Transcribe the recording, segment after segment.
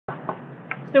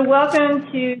So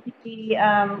welcome to the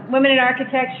Women in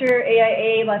Architecture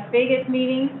AIA Las Vegas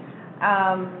meeting.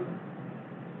 I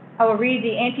will read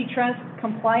the antitrust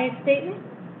compliance statement.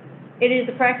 It is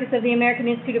the practice of the American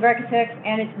Institute of Architects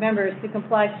and its members to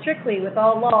comply strictly with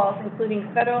all laws, including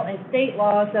federal and state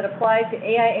laws that apply to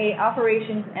AIA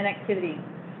operations and activities.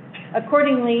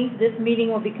 Accordingly, this meeting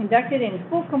will be conducted in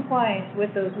full compliance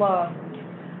with those laws.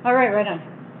 All right, right on.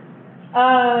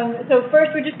 So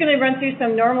first, we're just going to run through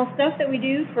some normal stuff that we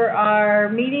do for our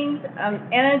meetings.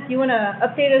 Anna, do you want to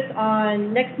update us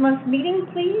on next month's meeting,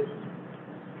 please?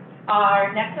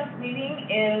 Our next month's meeting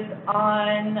is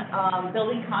on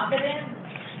building confidence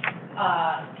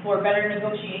for better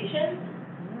negotiations,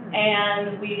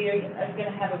 and we are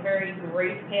going to have a very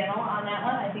great panel on that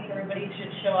one. I think everybody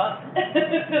should show up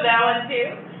to that one too.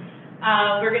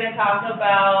 We're going to talk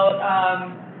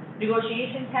about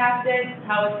negotiation tactics,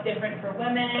 how it's different for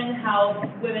women, how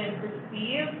women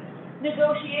perceive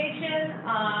negotiation,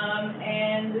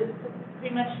 and pretty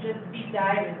much just deep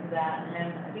dive into that.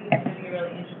 And I think it's going to be a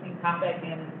really interesting topic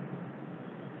and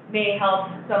may help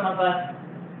some of us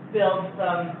build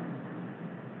some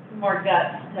more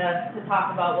guts to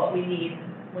talk about what we need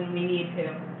when we need to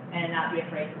and not be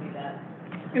afraid to do that.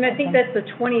 And I think that's the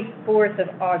 24th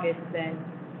of August then.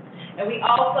 And we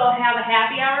also have a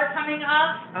happy hour coming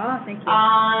up. Oh, thank you.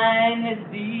 On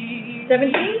the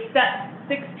 17th?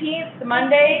 16th,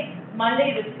 Monday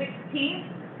the 16th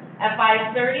at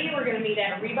 5:30. We're going to meet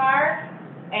at Rebar,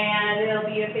 and it'll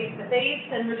be a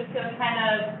face-to-face, and we're just going to kind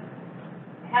of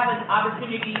have an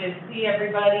opportunity to see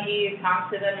everybody, talk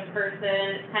to them in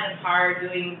person. It's kind of hard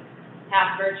doing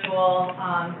half virtual,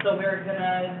 so we're going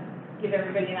to give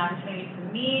everybody an opportunity to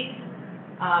meet,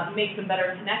 make some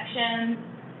better connections,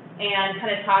 and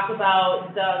kind of talk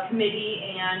about the committee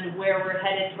and where we're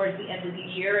headed towards the end of the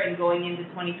year and going into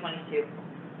 2022.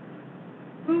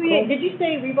 Oh, yeah. Did you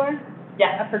say Rebar?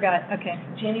 Yeah. I forgot. Okay.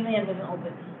 Journeyman doesn't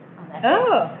open on that.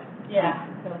 Oh. Day. Yeah,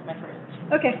 that was my first.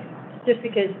 Okay. Just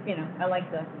because, you know, I like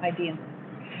the idea.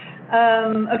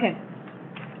 Okay.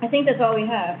 I think that's all we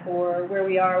have for where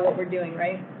we are, what we're doing,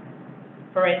 right?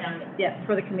 For right now. Yeah,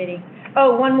 for the committee.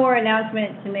 Oh, one more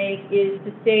announcement to make is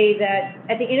to say that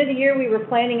at the end of the year, we were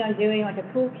planning on doing like a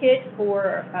toolkit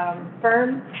for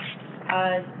firms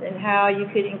and how you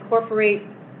could incorporate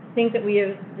things that we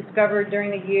have discovered during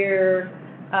the year,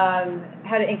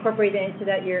 how to incorporate it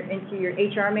into your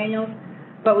HR manuals.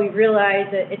 But we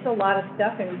realized that it's a lot of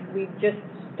stuff, and we've just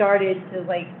started to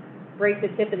like break the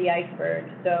tip of the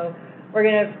iceberg. So we're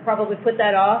going to probably put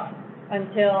that off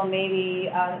until maybe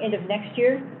end of next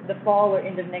year, the fall or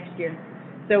end of next year.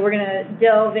 So we're going to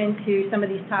delve into some of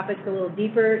these topics a little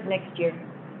deeper next year.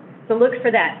 So look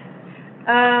for that.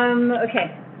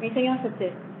 Okay, anything else? That's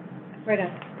it. Right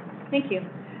on. Thank you.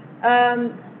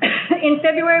 In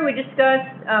February, we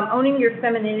discussed owning your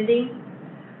femininity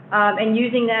and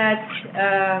using that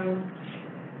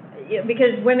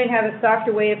because women have a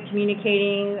softer way of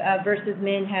communicating versus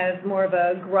men have more of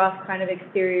a gruff kind of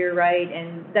exterior, right?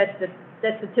 And that's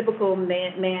the typical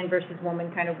man versus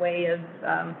woman kind of way of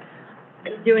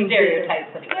doing stereotypes.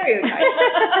 Stereotypes.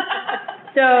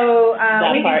 So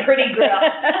we be pretty gruff.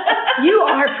 You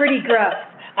are pretty gruff.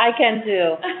 I can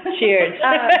too. Cheers.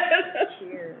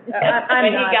 Cheers.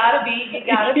 And you gotta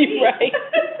be. Right.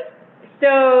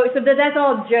 So that's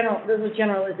all general. Those are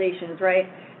generalizations, right?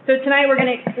 So tonight we're going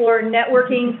to explore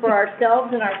networking for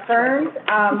ourselves and our firms,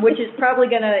 which is probably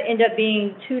going to end up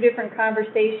being two different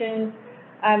conversations,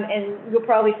 and you'll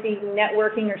probably see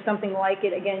networking or something like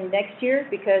it again next year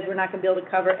because we're not going to be able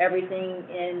to cover everything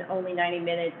in only 90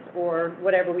 minutes or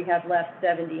whatever we have left,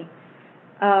 70.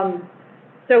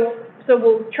 So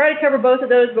we'll try to cover both of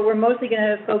those, but we're mostly going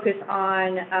to focus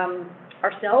on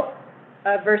ourselves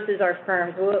versus our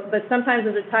firms. But sometimes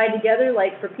those are tied together,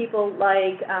 like for people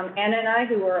like Anna and I,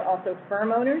 who are also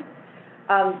firm owners,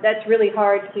 that's really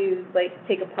hard to like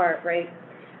take apart, right?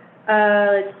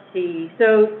 Let's see.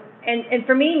 So, and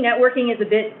for me, networking is a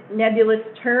bit nebulous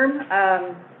term,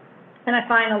 and I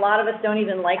find a lot of us don't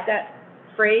even like that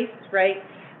phrase, right?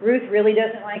 Ruth really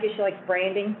doesn't like it. She likes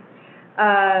branding.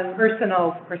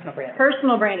 Personal branding.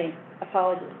 Personal branding.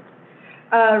 Apologies.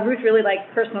 Ruth really likes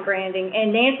personal branding,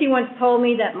 and Nancy once told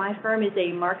me that my firm is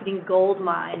a marketing gold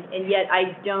mine, and yet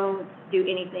I don't do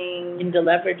anything to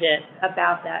leverage it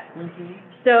about that. Mm-hmm.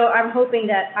 So I'm hoping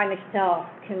that I myself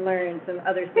can learn some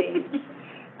other things.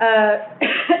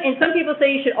 And some people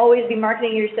say you should always be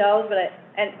marketing yourselves, but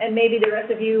and maybe the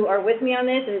rest of you are with me on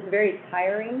this, and it's very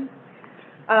tiring.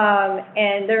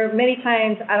 And there are many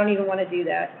times I don't even want to do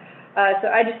that. So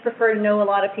I just prefer to know a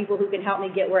lot of people who can help me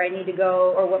get where I need to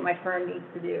go or what my firm needs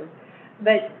to do.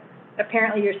 But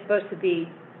apparently you're supposed to be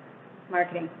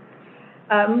marketing.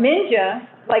 Minja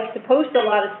likes to post a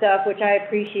lot of stuff, which I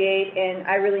appreciate, and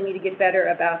I really need to get better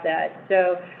about that.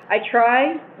 So I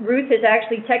try. Ruth has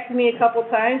actually texted me a couple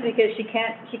times because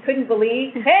she couldn't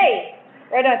believe, hey,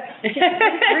 right on.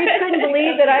 Ruth couldn't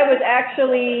believe that I was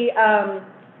actually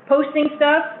posting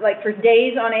stuff like for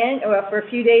days on end, or for a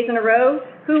few days in a row.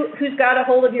 Who's got a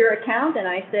hold of your account? And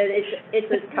I said, it's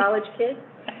a college kid.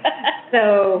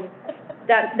 So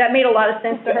that made a lot of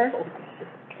sense to her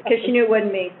because she knew it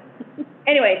wasn't me.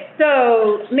 Anyway,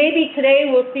 so maybe today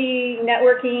we'll see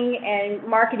networking and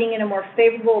marketing in a more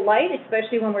favorable light,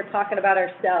 especially when we're talking about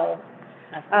ourselves.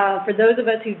 For those of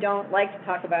us who don't like to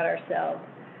talk about ourselves.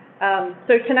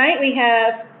 So tonight we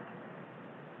have,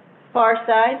 far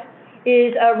side,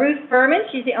 is Ruth Furman.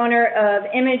 She's the owner of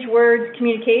Image Words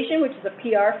Communication, which is a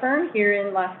PR firm here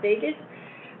in Las Vegas.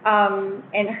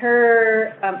 And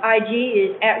her IG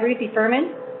is @RuthieFurman.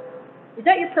 Is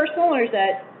that your personal, or is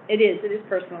that, it is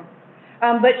personal.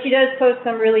 But she does post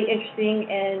some really interesting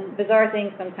and bizarre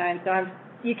things sometimes, so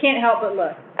you can't help but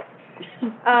look.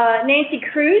 Nancy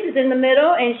Cruz is in the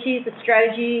middle, and she's the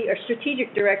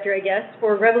strategic director, I guess,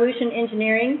 for Revolution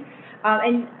Engineering.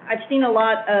 And I've seen a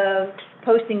lot of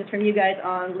postings from you guys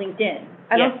on LinkedIn.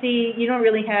 You don't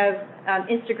really have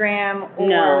Instagram or...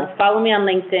 No, follow me on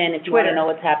LinkedIn if you want Twitter. to know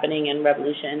what's happening in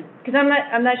Revolution. Because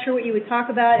I'm not sure what you would talk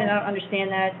about, and I don't understand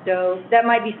that, so that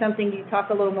might be something you talk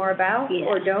a little more about,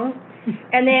 or don't.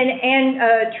 And then Ann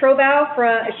Trobau,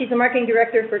 she's the marketing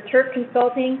director for Terp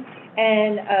Consulting,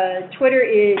 and Twitter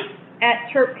is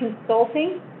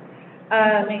 @TerpConsulting.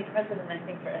 Incoming president, I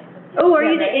think, for SMPS. Oh, are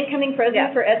you the incoming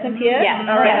president for SMPS? Yeah.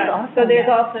 All right. Awesome. So there's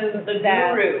also The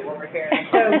that. guru over here.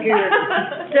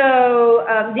 So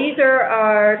these are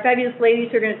our fabulous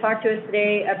ladies who are going to talk to us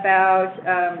today about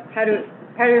how to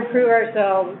improve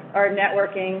ourselves, our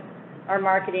networking, our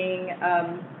marketing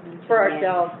for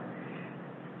ourselves.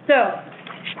 So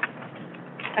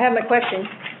I have my questions.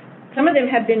 Some of them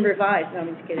have been revised. No,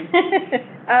 I'm just kidding.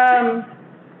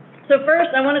 So first,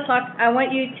 I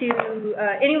want you to,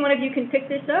 any one of you can pick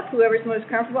this up, whoever's most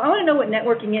comfortable. I want to know what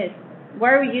networking is.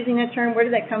 Why are we using that term? Where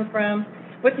did that come from?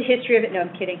 What's the history of it? No,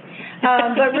 I'm kidding.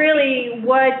 But really,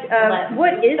 what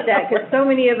is that? Because so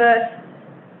many of us,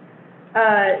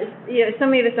 so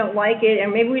many of us don't like it,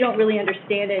 and maybe we don't really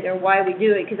understand it or why we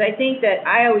do it. Because I think that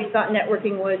I always thought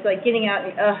networking was like getting out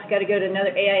and, got to go to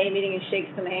another AIA meeting and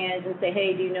shake some hands and say,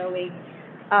 hey, do you know me?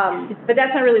 But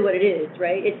that's not really what it is,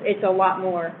 right? It's a lot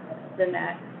more than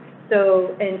that.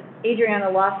 So, and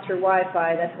Adriana lost her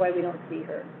Wi-Fi, that's why we don't see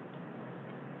her.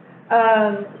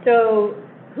 So,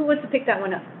 who wants to pick that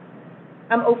one up?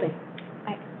 I'm open.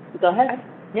 Go ahead.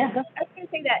 Yeah, go. I was going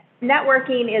to say that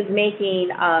networking is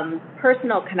making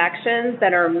personal connections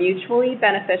that are mutually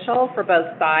beneficial for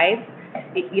both sides.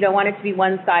 You don't want it to be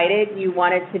one-sided. You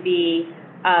want it to be,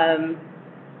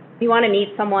 you want to meet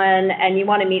someone, and you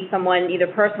want to meet someone either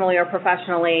personally or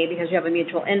professionally because you have a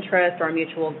mutual interest or a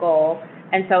mutual goal.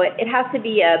 And so it has to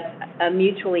be a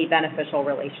mutually beneficial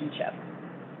relationship.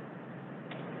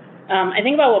 I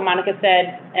think about what Monica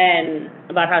said and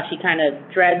about how she kind of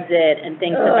dreads it and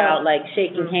thinks about like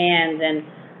shaking hands. And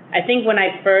I think when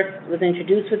I first was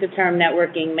introduced with the term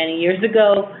networking many years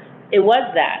ago, it was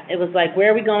that. It was like,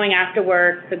 where are we going after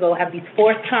work to go have these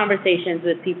forced conversations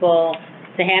with people,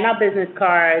 to hand out business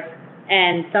cards.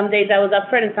 And some days I was up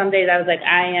for it, and some days I was like,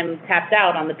 I am tapped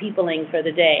out on the peopling for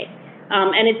the day.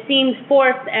 And it seems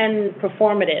forced and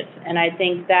performative, and I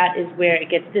think that is where it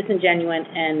gets disingenuous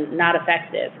and not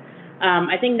effective.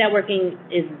 I think networking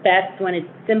is best when it's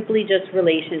simply just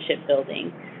relationship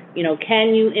building. You know,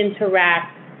 can you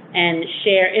interact and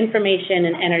share information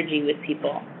and energy with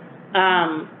people?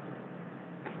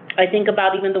 I think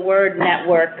about even the word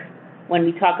network when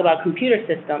we talk about computer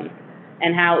systems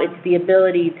and how it's the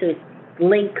ability to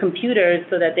link computers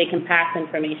so that they can pass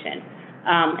information.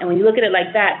 And when you look at it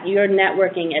like that, you're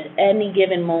networking at any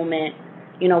given moment,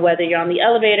 you know, whether you're on the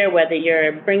elevator, whether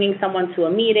you're bringing someone to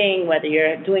a meeting, whether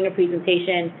you're doing a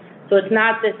presentation. So it's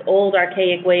not this old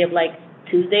archaic way of like,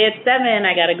 Tuesday at 7,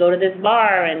 I got to go to this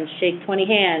bar and shake 20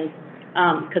 hands,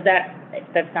 because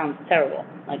that sounds terrible.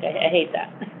 Like, I hate that.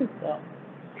 So.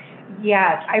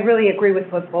 Yes, I really agree with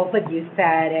what both of you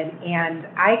said, and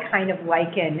I kind of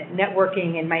liken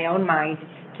networking in my own mind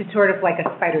to sort of like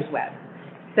a spider's web.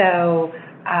 So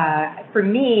for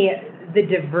me, the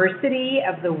diversity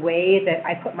of the way that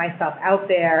I put myself out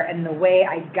there and the way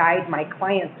I guide my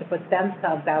clients to put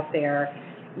themselves out there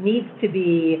needs to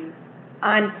be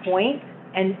on point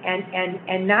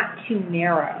and not too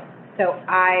narrow. So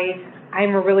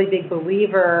I'm a really big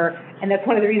believer, and that's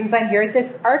one of the reasons I'm here at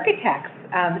this architects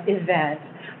event.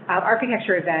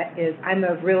 architecture event is I'm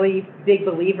a really big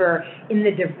believer in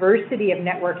the diversity of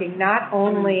networking, not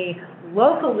only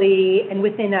locally and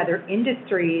within other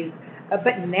industries,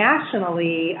 but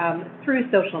nationally through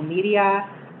social media.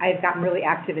 I've gotten really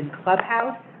active in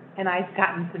Clubhouse, and I've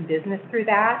gotten some business through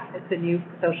that. It's a new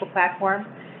social platform.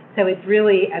 So it's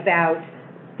really about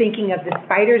thinking of the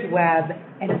spider's web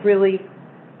and really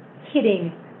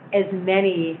hitting as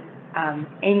many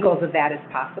angles of that as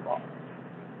possible.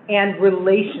 And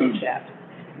relationships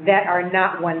that are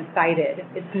not one-sided.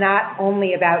 It's not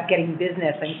only about getting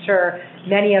business. I'm sure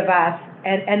many of us,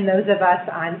 and those of us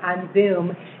on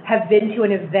Zoom, have been to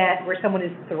an event where someone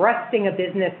is thrusting a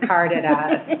business card at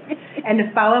us and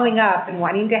following up and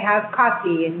wanting to have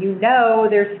coffee, and you know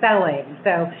they're selling.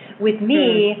 So with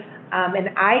me, and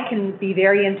I can be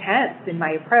very intense in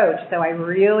my approach, so I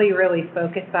really, really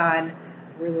focus on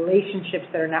relationships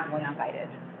that are not one-sided.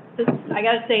 So I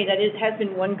got to say that it has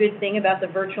been one good thing about the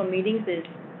virtual meetings is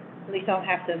at least I don't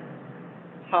have to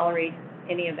tolerate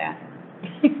any of that.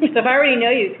 So if I already know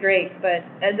you, it's great. But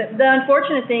the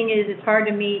unfortunate thing is it's hard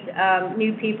to meet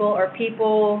new people or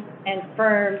people and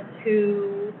firms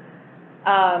who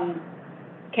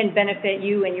can benefit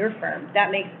you and your firm.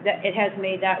 It has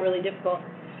made that really difficult.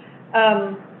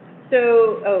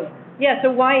 So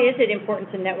why is it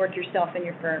important to network yourself and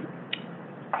your firm?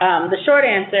 The short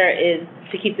answer is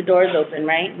to keep the doors open,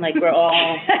 right? Like we're all,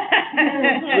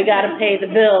 we got to pay the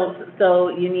bills, so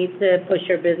you need to push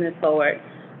your business forward.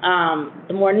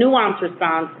 The more nuanced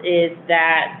response is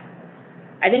that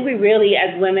I think we really,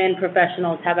 as women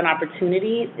professionals, have an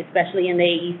opportunity, especially in the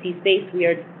AEC space. We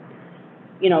are,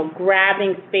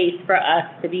 grabbing space for us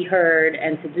to be heard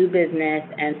and to do business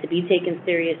and to be taken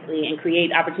seriously and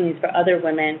create opportunities for other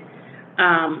women.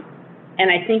 And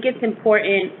I think it's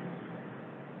important.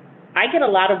 I get a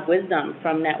lot of wisdom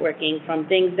from networking, from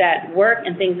things that work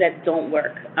and things that don't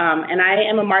work. And I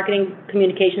am a marketing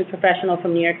communications professional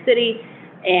from New York City,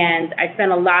 and I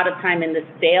spent a lot of time in the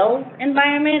sales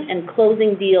environment, and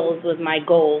closing deals was my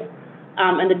goal.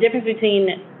 And the difference between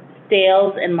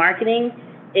sales and marketing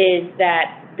is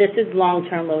that this is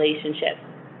long-term relationships.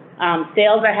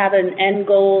 Sales, I have an end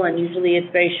goal, and usually it's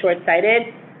very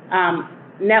short-sighted.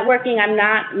 Networking, I'm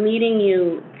not meeting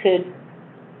you to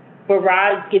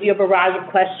give you a barrage of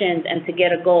questions and to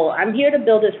get a goal. I'm here to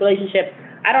build this relationship.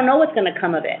 I don't know what's going to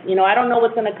come of it. I don't know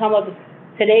what's going to come of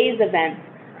today's event,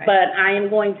 right. But I am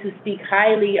going to speak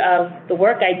highly of the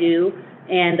work I do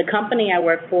and the company I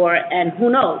work for, and who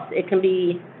knows, it can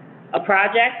be a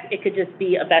project, it could just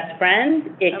be a best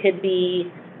friend, it could be,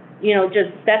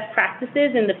 just best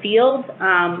practices in the field.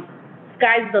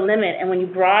 Sky's the limit, and when you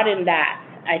broaden that,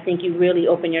 I think you really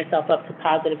open yourself up to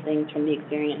positive things from the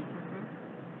experience.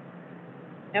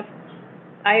 Yep,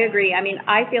 I agree. I mean,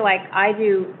 I feel like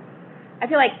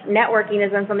networking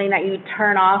isn't something that you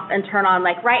turn off and turn on.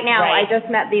 Like right now, right. I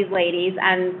just met these ladies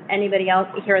and anybody else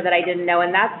here that I didn't know,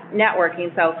 and that's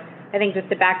networking. So I think just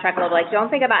to backtrack a little, don't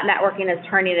think about networking as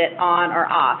turning it on or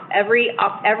off. Every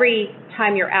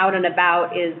time you're out and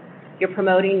about you're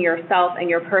promoting yourself and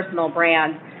your personal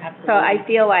brand. Absolutely. So I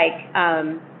feel like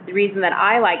the reason that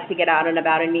I like to get out and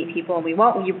about and meet people, and we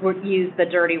won't use the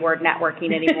dirty word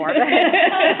networking anymore.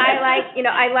 I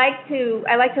like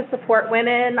to support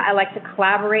women. I like to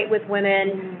collaborate with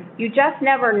women. You just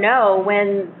never know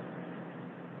when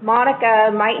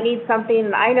Monica might need something,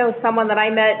 and I know someone that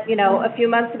I met, a few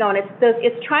months ago, and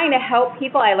it's trying to help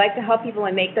people. I like to help people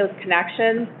and make those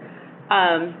connections.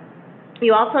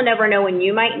 You also never know when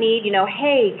you might need,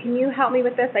 hey, can you help me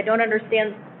with this? I don't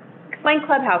understand. Explain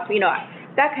Clubhouse,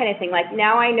 that kind of thing. Like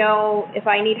now I know if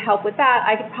I need help with that,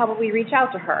 I could probably reach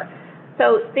out to her.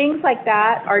 So things like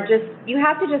that are you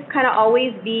have to just kind of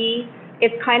always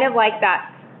it's kind of like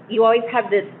that. You always have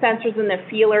the sensors and the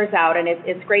feelers out, and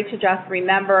it's great to just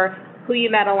remember who you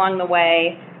met along the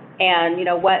way and,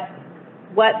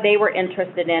 what they were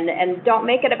interested in. And don't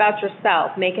make it about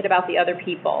yourself. Make it about the other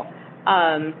people.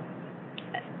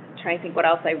 Trying to think what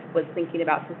else I was thinking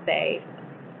about to say.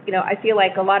 I feel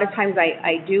like a lot of times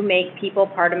I do make people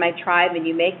part of my tribe, and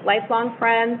you make lifelong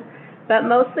friends, but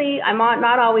mostly I'm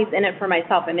not always in it for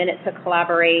myself. I'm in it to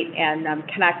collaborate and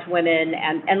connect women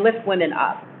and lift women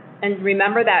up. And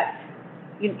remember that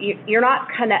you're not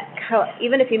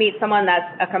even if you meet someone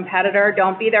that's a competitor,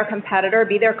 don't be their competitor,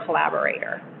 be their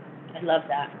collaborator. I love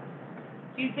that.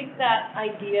 Do you think that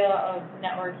idea of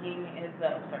networking is,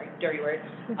 dirty word,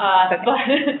 but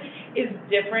is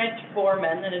different for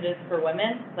men than it is for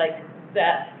women? Like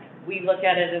that we look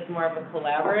at it as more of a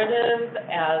collaborative,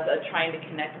 as a trying to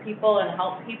connect people and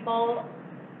help people?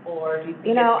 or do you think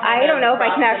You know, it's kind I don't of know if I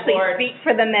can across the actually board? speak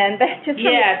for the men, but just from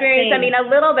Yeah, experience, I same. mean, a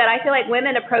little bit, I feel like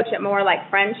women approach it more like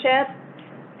friendship,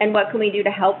 and what can we do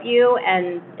to help you,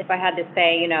 and if I had to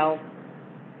say, you know,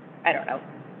 I don't know,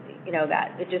 you know,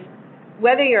 that, it just,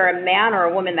 whether you're a man or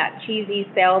a woman, that cheesy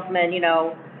salesman, you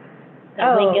know,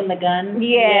 The wink and the gun?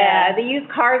 yeah, the used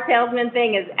car salesman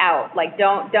thing is out, like,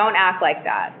 don't act like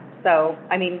that, so,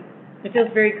 I mean, It feels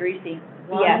very greasy.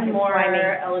 yes, One more I mean,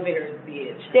 elevator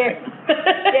speech.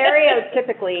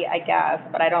 stereotypically, I guess,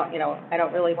 but I don't, you know, I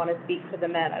don't really want to speak for the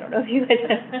men. I don't know if you guys,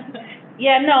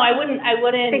 Yeah, no, I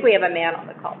I think we have a man on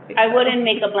the call too. I wouldn't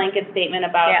make a blanket statement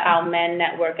about Yeah. how men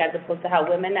network as opposed to how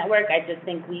women network. I just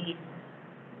think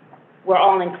we're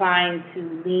all inclined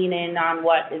to lean in on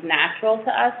what is natural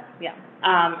to us. Yeah.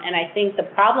 And I think the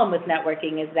problem with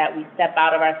networking is that we step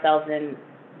out of ourselves and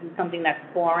do something that's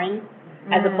foreign,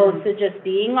 as opposed to just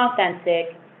being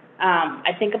authentic.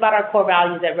 I think about our core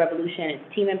values at Revolution.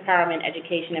 It's team empowerment,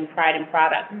 education, and pride in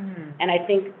product. And I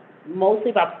think mostly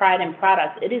about pride in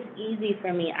products. It is easy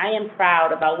for me. I am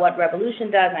proud about what Revolution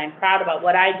does. I am proud about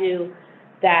what I do.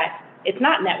 That it's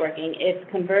not networking. It's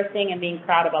conversing and being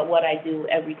proud about what I do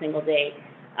every single day.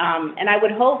 And I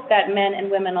would hope that men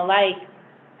and women alike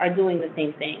are doing the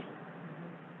same thing.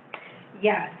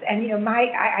 Yes, and, you know,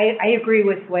 I agree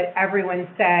with what everyone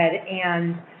said,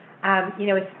 and, you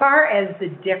know, as far as the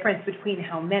difference between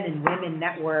how men and women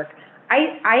network,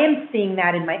 I am seeing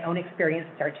that in my own experience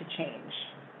start to change.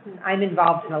 I'm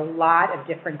involved in a lot of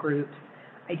different groups.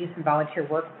 I do some volunteer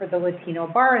work for the Latino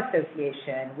Bar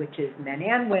Association, which is men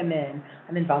and women.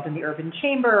 I'm involved in the Urban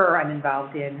Chamber. I'm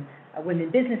involved in a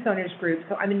women business owners group.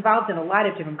 So I'm involved in a lot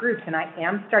of different groups, and I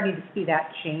am starting to see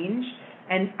that change.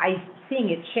 And I'm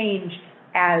seeing it change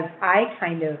as I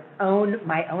kind of own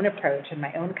my own approach and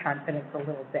my own confidence a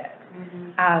little bit.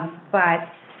 But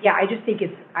yeah, I just think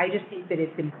that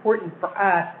it's important for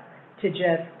us to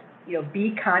just, you know,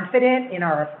 be confident in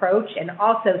our approach, and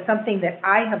also something that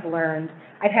I have learned.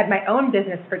 I've had my own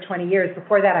business for 20 years.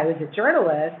 Before that, I was a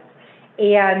journalist,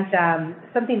 and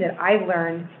something that I've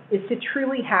learned is to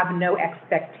truly have no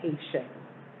expectations,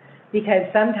 because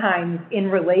sometimes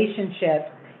in relationships,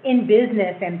 in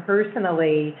business and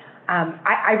personally,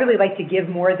 I really like to give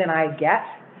more than I get,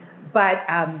 but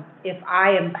if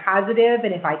I am positive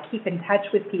and if I keep in touch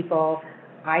with people,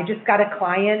 I just got a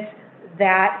client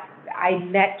that I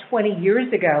met 20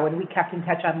 years ago, and we kept in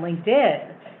touch on LinkedIn.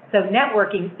 So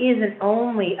networking isn't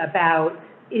only about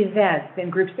events and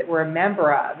groups that we're a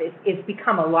member of. It's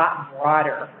become a lot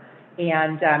broader,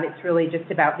 and it's really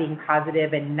just about being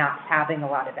positive and not having a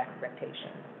lot of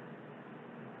expectations.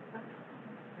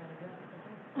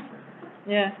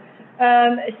 Yeah.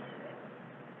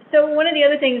 So one of the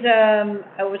other things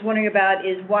I was wondering about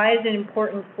is, why is it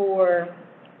important for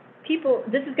people,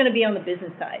 this is going to be on the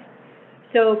business side,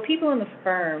 so people in the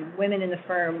firm, women in the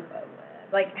firm,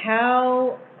 like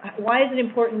why is it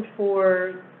important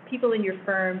for people in your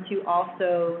firm to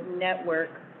also network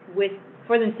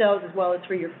for themselves as well as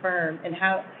for your firm, and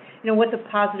how, you know, what's a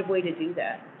positive way to do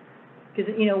that?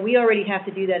 Because, you know, we already have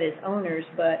to do that as owners,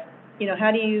 but, you know,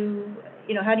 how do you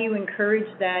encourage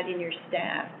that in your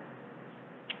staff?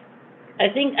 I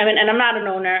think, and I'm not an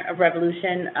owner of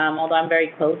Revolution, although I'm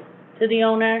very close to the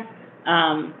owner.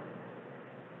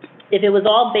 If it was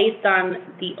all based on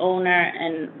the owner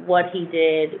and what he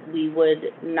did, we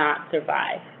would not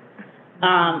survive.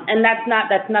 And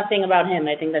that's nothing about him.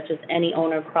 I think that's just any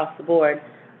owner across the board.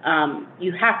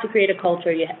 You have to create a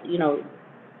culture. You know,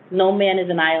 no man is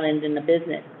an island in the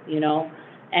business, you know.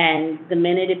 And the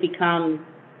minute it becomes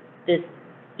this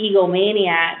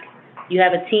egomaniac, you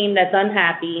have a team that's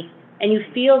unhappy, and you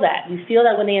feel that. You feel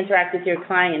that when they interact with your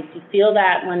clients. You feel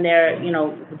that when they're, you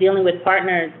know, dealing with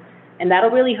partners. And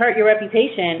that'll really hurt your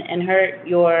reputation and hurt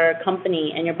your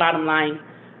company and your bottom line.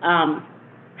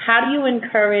 How do you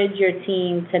encourage your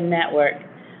team to network?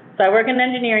 So I work in an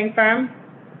engineering firm.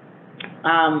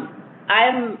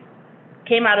 I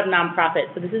came out of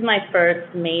nonprofit, so this is my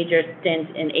first major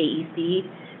stint in AEC.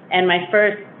 And my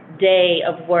first day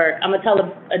of work, I'm gonna tell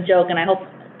a joke, and I hope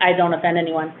I don't offend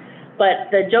anyone. But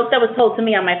the joke that was told to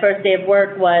me on my first day of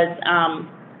work was,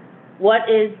 what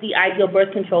is the ideal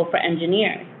birth control for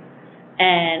engineers?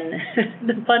 And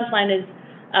the punchline is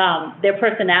their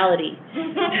personality.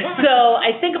 So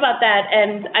I think about that,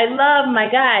 and I love my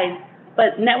guys,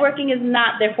 but networking is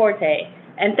not their forte.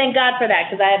 And thank God for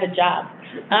that, because I have a job.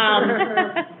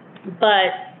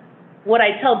 But what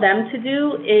I tell them to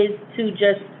do is to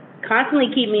just constantly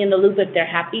keep me in the loop if they're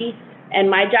happy, and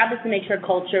my job is to make sure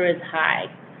culture is high.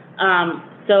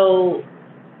 So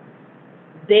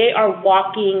they are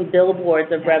walking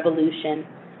billboards of Revolution.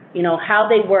 you know, how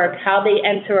they work, how they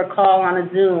enter a call on a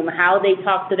Zoom, how they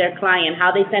talk to their client,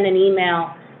 how they send an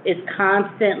email, is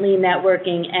constantly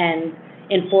networking and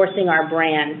enforcing our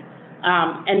brand.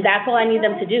 And that's all I need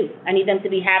them to do. I need them to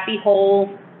be happy, whole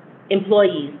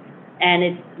employees. And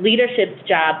it's leadership's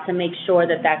job to make sure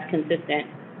that that's consistent.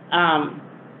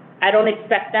 I don't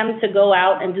expect them to go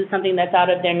out and do something that's out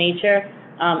of their nature.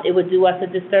 It would do us a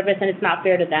disservice, and it's not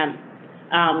fair to them.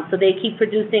 So they keep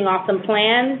producing awesome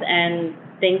plans, and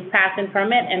things pass and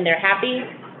permit, and they're happy.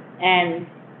 And,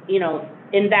 you know,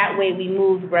 in that way, we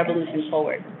move Revolution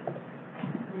forward.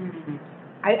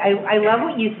 I love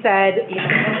what you said. You know,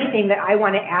 the only thing that I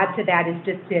want to add to that is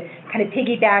just to kind of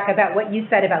piggyback about what you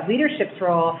said about leadership's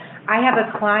role. I have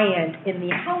a client in the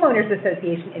homeowners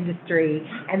association industry,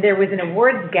 and there was an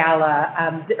awards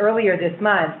gala earlier this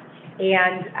month,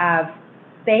 and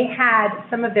they had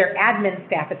some of their admin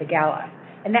staff at the gala.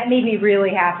 And that made me really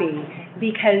happy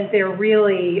because they're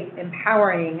really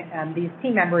empowering these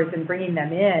team members and bringing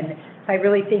them in. So I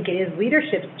really think it is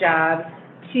leadership's job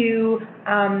to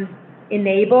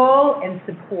enable and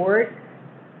support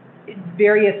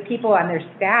various people on their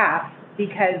staff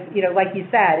because, you know, like you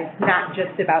said, it's not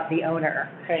just about the owner.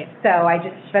 Right. So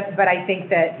but I think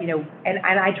that, you know, and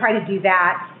I try to do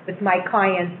that with my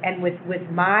clients and with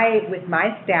my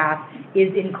staff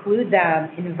is include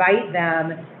them, invite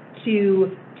them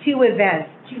to events,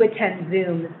 to attend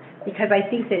Zooms, because I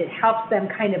think that it helps them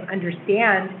kind of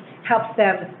understand, helps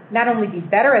them not only be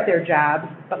better at their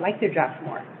jobs, but like their jobs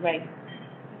more. Right.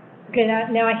 Okay,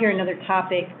 now I hear another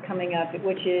topic coming up,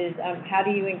 which is how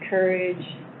do you encourage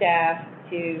staff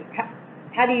to,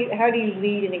 how do you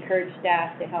lead and encourage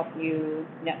staff to help you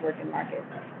network and market?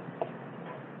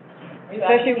 Are you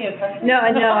asking me a question? No,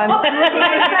 I'm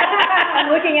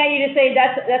looking at you to say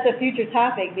that's a future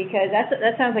topic because that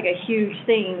sounds like a huge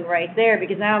thing right there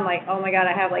because now I'm like, oh my God,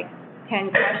 I have like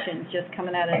 10 questions just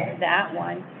coming out of that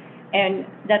one. And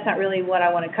that's not really what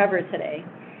I want to cover today.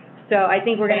 So I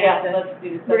think we're going to have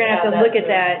to look at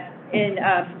that in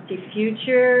the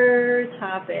future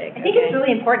topic. I think it's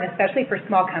really important, especially for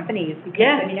small companies,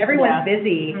 because I mean everyone's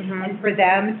busy, and for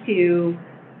them to,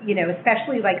 you know,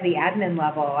 especially like the admin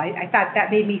level, I thought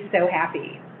that made me so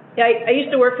happy. Yeah, I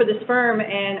used to work for this firm,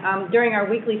 and during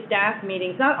our weekly staff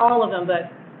meetings, not all of them,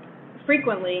 but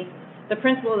frequently, the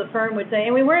principal of the firm would say,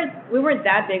 and we weren't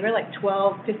that big, we were like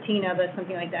 12, 15 of us,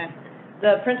 something like that.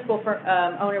 The principal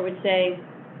owner would say,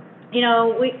 you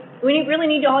know, we really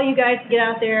need all you guys to get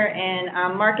out there and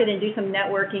market and do some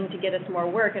networking to get us more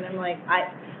work. And I'm like,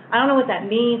 I don't know what that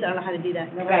means. I don't know how to do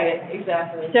that. Right,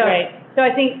 exactly. So, so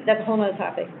I think that's a whole other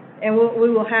topic, and we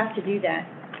will have to do that.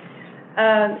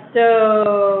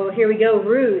 So here we go,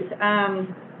 Ruth.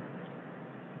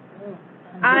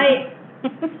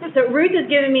 So Ruth has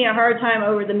given me a hard time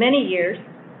over the many years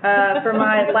for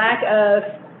my lack of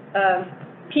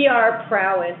PR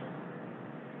prowess.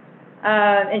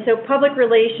 And so public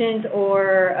relations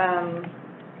or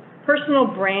personal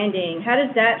branding, how does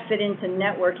that fit into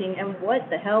networking, and what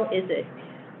the hell is it?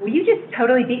 Well, you just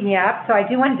totally beat me up, so I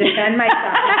do want to defend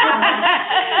myself.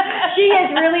 She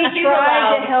has really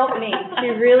tried to help me. She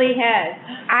really has.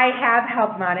 I have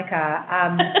helped Monica.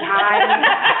 And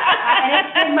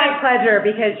it's been my pleasure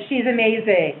because she's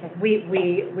amazing.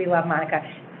 We love Monica.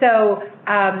 So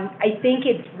I think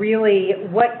it's really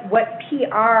what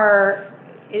PR,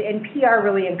 and PR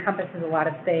really encompasses a lot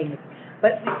of things.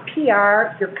 But with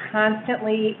PR, you're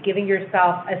constantly giving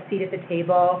yourself a seat at the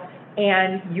table,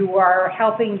 and you are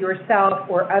helping yourself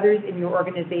or others in your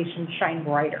organization shine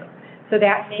brighter. So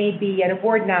that may be an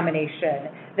award nomination,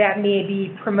 that may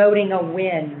be promoting a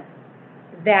win,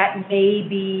 that may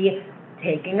be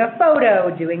taking a photo,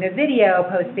 doing a video,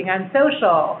 posting on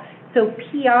social. So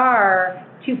PR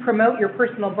to promote your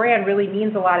personal brand really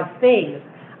means a lot of things.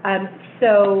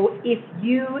 So if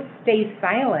you stay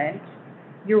silent,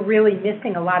 you're really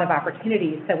missing a lot of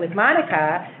opportunities. So with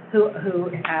Monica, who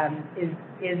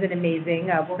is an amazing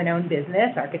woman-owned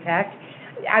business, architect,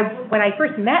 when I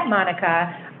first met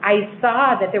Monica, I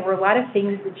saw that there were a lot of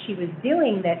things that she was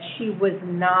doing that she was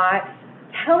not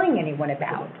telling anyone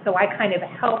about. So I kind of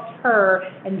helped her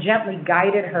and gently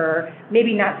guided her,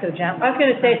 maybe not so gently. I was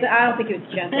going to say, I don't think it was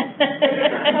gentle.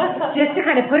 Just to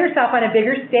kind of put herself on a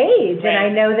bigger stage. Right. And I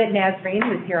know that Nazreen,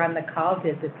 who's here on the call,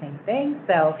 did the same thing.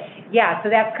 So yeah, so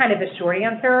that's kind of a short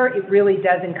answer. It really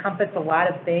does encompass a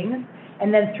lot of things.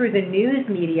 And then through the news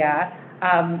media,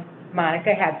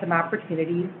 Monica had some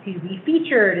opportunities to be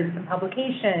featured in some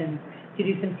publications, to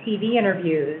do some TV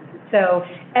interviews. So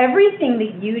everything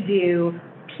that you do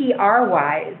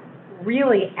PR-wise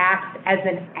really acts as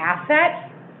an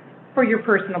asset for your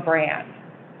personal brand.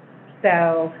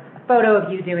 So photo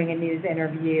of you doing a news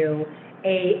interview,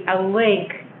 a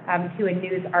link to a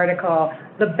news article,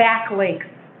 the backlinks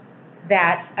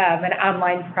that an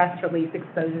online press release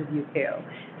exposes you to.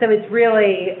 So it's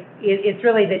really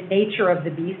the nature of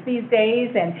the beast these days,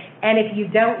 and if you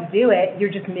don't do it,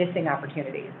 you're just missing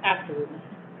opportunities. Absolutely.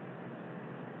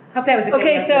 Hope that was a good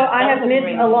Okay, so answer. I have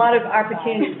missed a lot of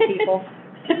opportunities, people.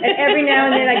 And every now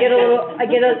and then I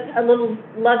get a little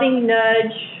loving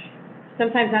nudge,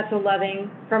 sometimes not so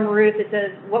loving, from Ruth that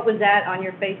says, "What was that on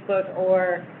your Facebook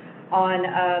or on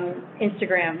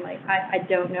Instagram?" Like, I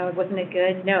don't know, wasn't it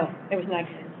good? No, it was not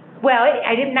good. Well,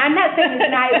 I'm not saying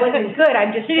it wasn't good,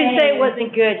 I'm just She saying. didn't say it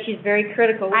wasn't good, she's very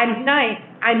critical, which is nice.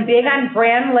 I'm big on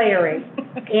brand layering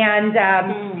and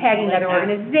tagging like other that.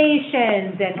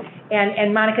 organizations,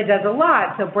 and Monica does a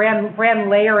lot, so brand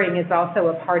layering is also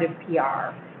a part of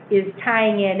PR, is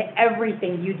tying in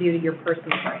everything you do to your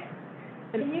personal brand.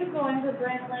 Can you go into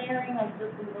brand layering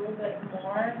just a little bit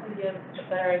more to give a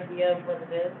better idea of what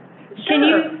it is? Can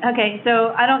you, okay,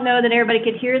 so I don't know that everybody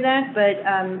could hear that, but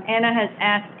Anna has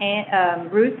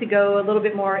asked Ruth to go a little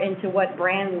bit more into what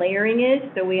brand layering is,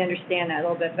 so we understand that a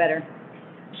little bit better.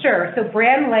 Sure, so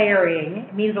brand layering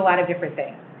means a lot of different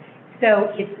things.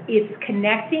 So it's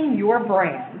connecting your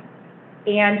brand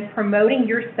and promoting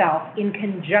yourself in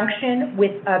conjunction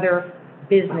with other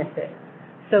businesses.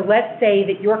 So let's say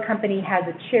that your company has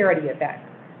a charity event.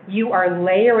 You are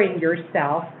layering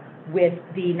yourself with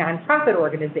the nonprofit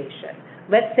organization.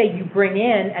 Let's say you bring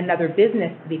in another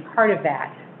business to be part of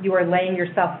that. You are layering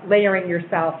yourself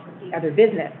with the other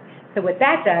business. So what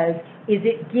that does is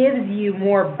it gives you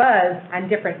more buzz on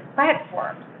different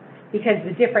platforms, because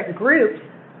the different groups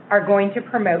are going to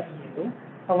promote you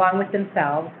along with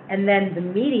themselves, and then the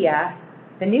media,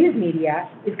 the news media,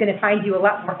 is going to find you a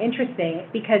lot more interesting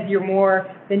because you're more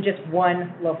than just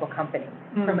one local company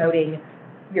promoting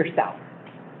yourself.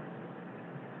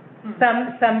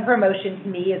 Some promotion to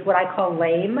me is what I call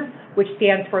LAME, which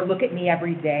stands for Look at Me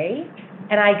Every Day,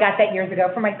 and I got that years ago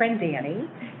from my friend Danny.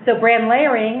 So brand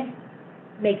layering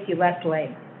makes you less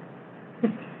lame.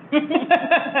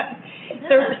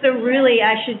 So really,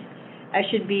 I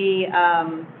should be,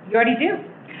 You already do.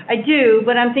 I do,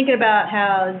 but I'm thinking about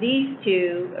how these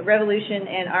two, Revolution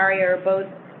and Aria, are both,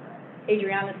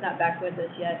 Adriana's not back with us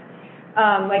yet.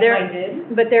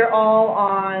 But they're all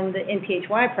on the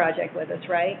NPHY project with us,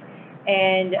 right?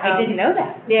 And I didn't know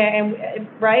that. yeah, and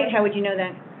right? How would you know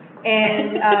that?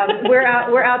 And we're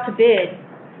out to bid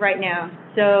right now.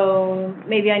 So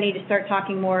maybe I need to start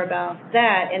talking more about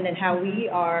that, and then how we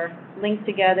are linked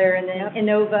together, and then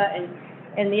Innova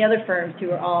and the other firms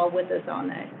who are all with us on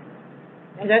that.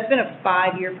 And that's been a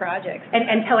 5-year project.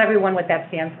 And tell everyone what that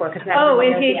stands for, because not Oh,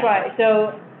 everyone knows NPHY.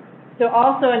 So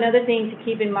also another thing to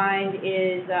keep in mind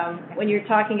is when you're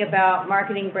talking about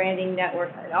marketing, branding, network,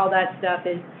 all that stuff,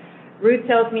 is Ruth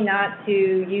tells me not to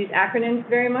use acronyms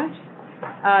very much.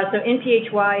 So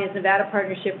NPHY is Nevada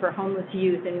Partnership for Homeless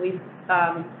Youth, and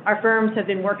our firms have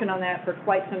been working on that for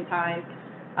quite some time.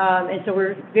 And so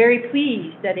we're very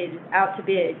pleased that it is out to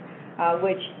bid,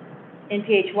 which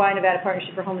NPHY, Nevada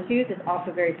Partnership for Homeless Youth, is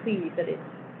also very pleased that it's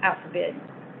out for bid.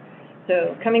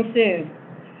 So coming soon.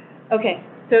 Okay,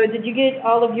 so did you get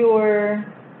all of your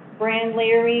brand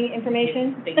layering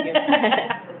information? Thank you.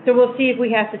 So we'll see if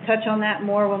we have to touch on that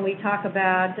more when we talk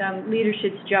about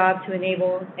leadership's job to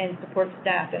enable and support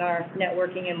staff in our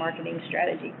networking and marketing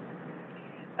strategy.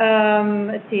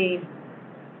 Let's see.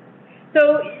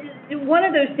 So one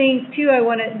of those things too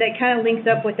that kind of links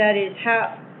up with that is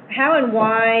how and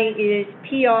why is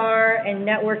PR and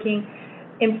networking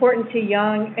important to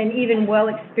young and even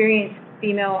well-experienced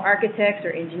female architects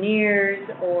or engineers,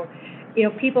 or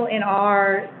people in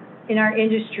our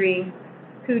industry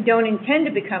who don't intend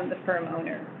to become the firm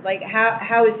owner? Like,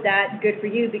 how is that good for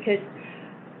you? Because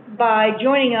by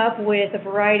joining up with a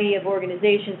variety of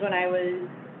organizations when I was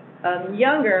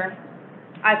younger,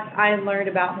 I learned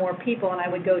about more people, and I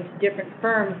would go to different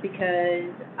firms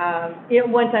because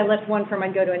once I left one firm,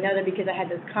 I'd go to another because I had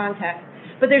those contacts.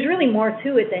 But there's really more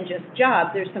to it than just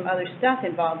jobs. There's some other stuff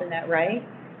involved in that, right?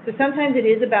 So sometimes it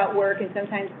is about work, and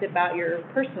sometimes it's about your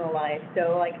personal life.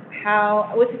 So, like,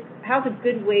 how's a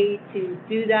good way to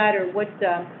do that, or what's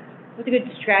a good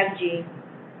strategy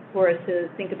for us to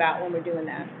think about when we're doing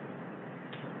that?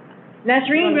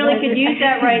 Nasreen really could use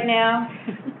that right now.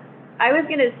 I was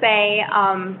going to say,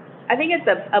 I think it's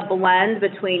a blend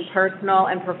between personal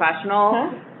and professional.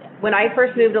 Huh? When I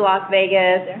first moved to Las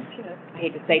Vegas, I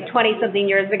hate to say 20-something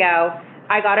years ago,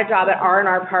 I got a job at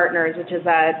R&R Partners, which is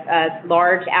a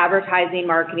large advertising,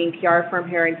 marketing, PR firm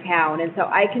here in town. And so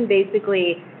I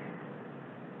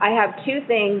have two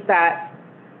things that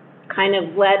kind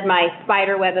of led my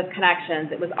spider web of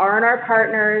connections. It was R&R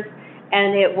Partners,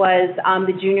 and it was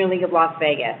the Junior League of Las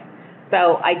Vegas.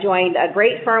 So I joined a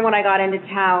great firm when I got into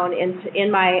town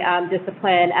in my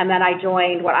discipline, and then I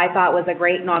joined what I thought was a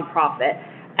great nonprofit.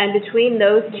 And between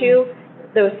those two,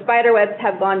 those spider webs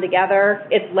have gone together.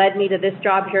 It's led me to this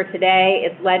job here today.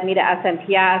 It's led me to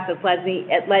SMPS. It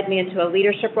led me into a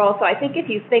leadership role. So I think if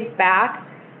you think back,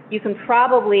 you can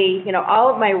probably, all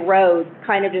of my roads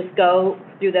kind of just go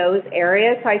through those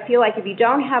areas. So I feel like if you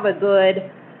don't have a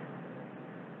good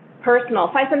personal,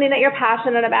 find something that you're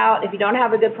passionate about. If you don't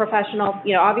have a good professional,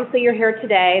 obviously you're here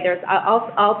today.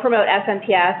 I'll promote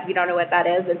SMPS if you don't know what that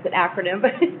is. It's an acronym,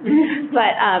 but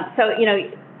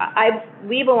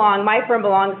my firm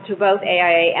belongs to both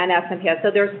AIA and SMPS. So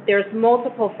there's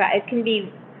multiple. It can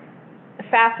be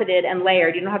faceted and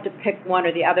layered. You don't have to pick one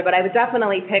or the other, but I would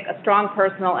definitely pick a strong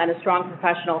personal and a strong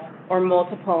professional, or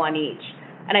multiple on each.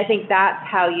 And I think that's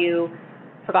how you.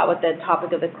 Forgot what the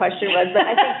topic of the question was, but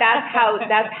I think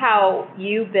that's how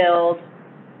you build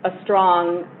a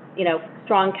strong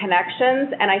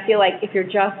connections. And I feel like if you're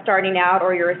just starting out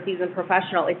or you're a seasoned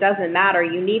professional, it doesn't matter.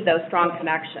 You need those strong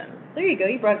connections. There you go.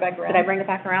 You brought it back around. Did I bring it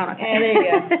back around? Okay. Yeah, there you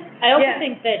go. I also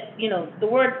think that, the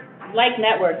word, like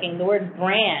networking, the word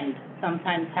brand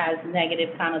sometimes has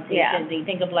negative connotations. You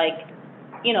think of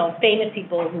famous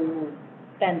people who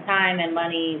spend time and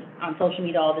money on social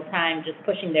media all the time just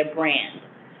pushing their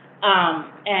brand.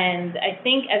 And I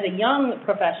think as a young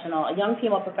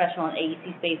female professional in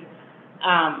AEC space,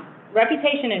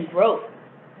 reputation and growth.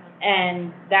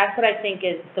 And that's what I think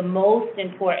is the most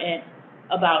important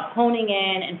about honing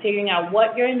in and figuring out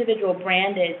what your individual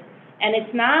brand is. And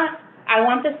it's not, I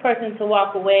want this person to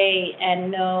walk away and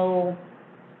know,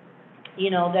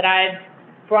 that I've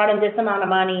brought in this amount of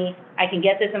money, I can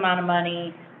get this amount of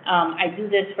money, I do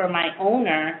this for my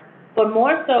owner. But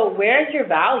more so, where's your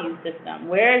value system?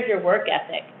 Where's your work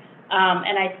ethic?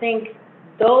 And I think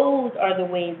those are the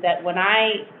ways that when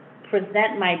I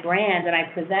present my brand and I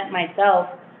present myself,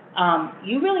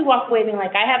 you really walk away being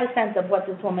like, I have a sense of what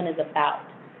this woman is about.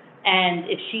 And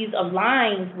if she's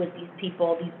aligned with these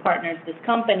people, these partners, this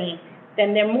company,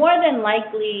 then they're more than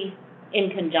likely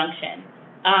in conjunction.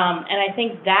 And I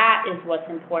think that is what's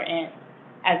important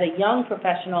as a young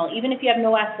professional, even if you have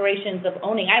no aspirations of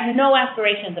owning. I have no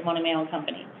aspirations of owning my own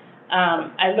company.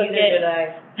 Neither did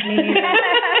I. Me neither.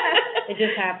 It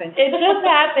just happened. It just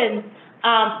happened.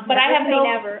 But I have no.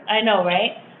 Never. I know,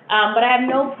 right? But I have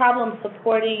no problem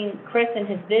supporting Chris and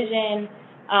his vision.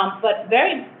 But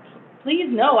please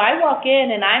know, I walk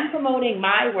in and I'm promoting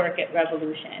my work at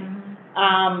Revolution.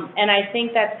 And I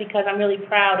think that's because I'm really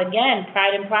proud. Again,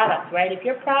 pride in products, right? If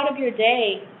you're proud of your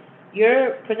day,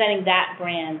 you're presenting that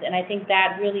brand, and I think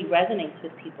that really resonates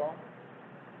with people.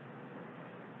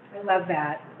 I love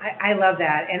that. I love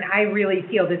that, and I really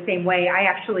feel the same way. I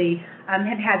actually have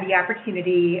had the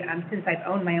opportunity, since I've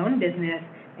owned my own business,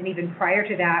 and even prior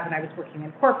to that, when I was working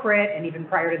in corporate, and even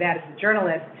prior to that as a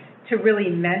journalist, to really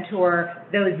mentor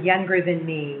those younger than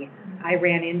me. I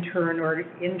ran intern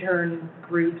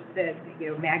groups at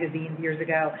magazines years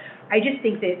ago. I just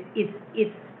think that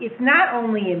it's not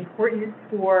only important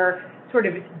for sort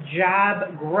of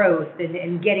job growth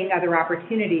and getting other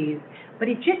opportunities, but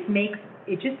it just makes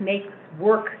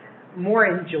work more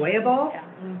enjoyable.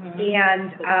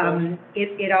 And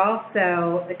it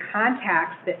also, the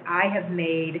contacts that I have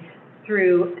made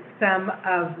through some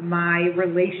of my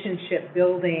relationship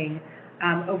building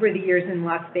over the years in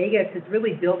Las Vegas has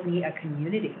really built me a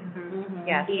community.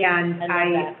 Yes.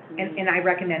 And I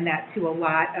recommend that to a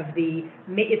lot of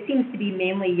it seems to be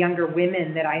mainly younger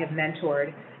women that I have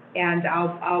mentored, and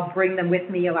I'll bring them with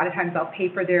me. A lot of times I'll pay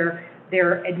for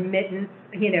their admittance,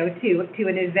 to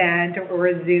an event or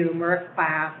a Zoom or a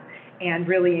class, and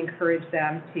really encourage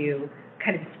them to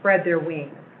kind of spread their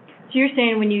wings. So you're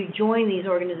saying when you join these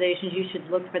organizations, you should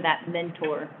look for that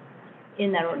mentor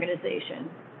in that organization?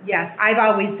 Yes, I've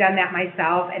always done that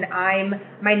myself, and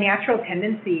my natural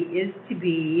tendency is to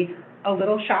be a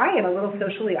little shy and a little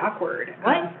socially awkward.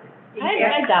 What?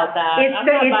 I doubt that.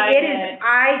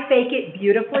 I fake it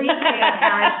beautifully.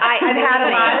 I've had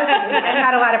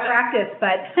a lot of practice,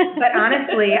 but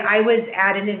honestly, I was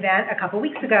at an event a couple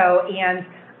weeks ago, and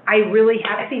I really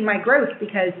have seen my growth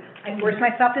because I force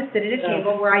myself to sit at a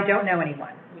table where I don't know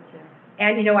anyone.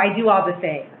 And I do all the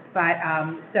things, but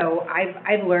so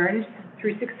I've learned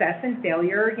through success and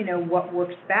failure, what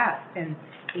works best, and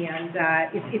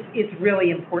it's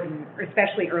really important,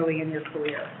 especially early in your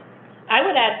career. I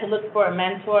would add to look for a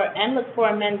mentor and look for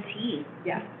a mentee.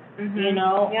 Yes.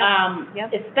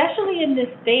 Especially in this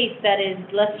space that is,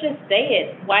 let's just say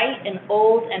it, white and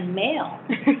old and male.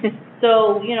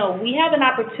 So, you know, we have an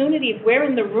opportunity, if we're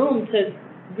in the room, to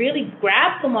really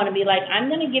grab someone and be like, I'm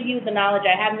going to give you the knowledge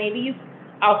I have.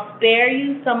 I'll spare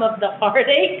you some of the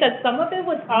heartache, because some of it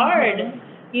was hard,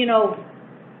 you know,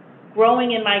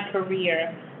 growing in my career.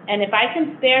 And if I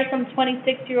can spare some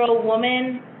 26-year-old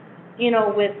woman, you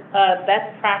know, with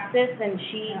best practice, and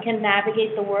she can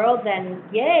navigate the world, then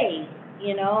yay,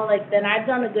 you know, like, then I've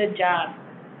done a good job.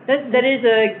 That is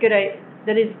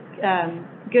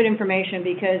good information,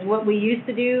 because what we used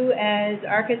to do as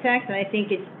architects, and I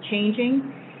think it's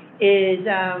changing, is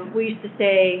we used to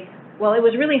say, well, it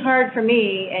was really hard for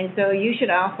me, and so you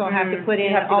should also have to put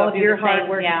in all of your hard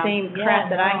work, the same crap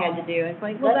that I had to do. It's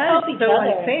like, well, that is so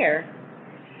unfair.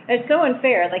 It's so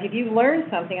unfair. Like, if you learn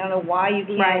something, I don't know why you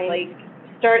can't, like,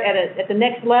 start at the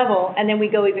next level, and then we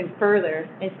go even further,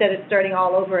 instead of starting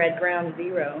all over at ground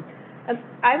zero.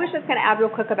 I was just going to add real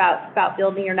quick about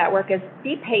building your network is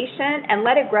be patient and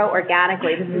let it grow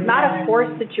organically. This is not a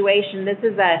forced situation. This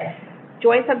is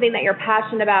join something that you're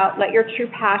passionate about, let your true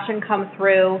passion come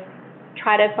through,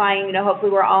 try to find, you know,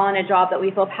 hopefully we're all in a job that we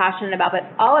feel passionate about, but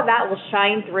all of that will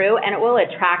shine through and it will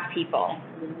attract people.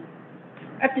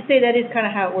 I have to say that is kind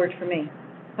of how it worked for me.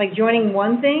 Like, joining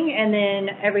one thing and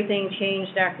then everything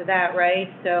changed after that, right?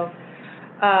 So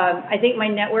I think my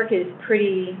network is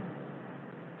pretty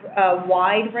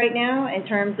wide right now in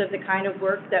terms of the kind of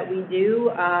work that we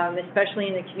do, especially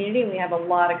in the community, and we have a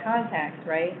lot of contacts,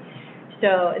 right?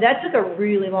 So that took a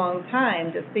really long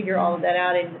time to figure all of that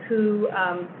out, and who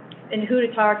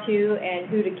to talk to, and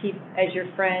who to keep as your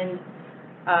friend,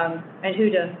 and who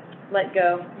to let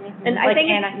go. And like I think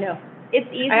Anna, it's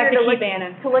easier to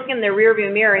look in the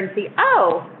rearview mirror and see,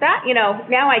 oh, that, you know,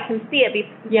 now I can see it.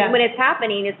 When it's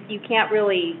happening, you can't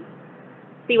really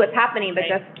see what's happening, but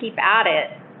just keep at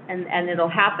it. And it'll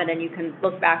happen, and you can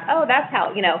look back, oh, that's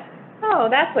how, you know, oh,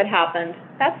 that's what happened.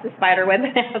 That's the spider web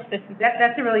that happened.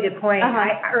 That's a really good point.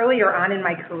 Earlier on in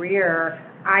my career,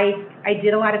 I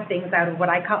did a lot of things out of what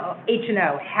I call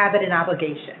H&O, habit and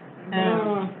obligation.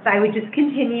 So I would just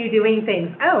continue doing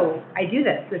things. Oh, I do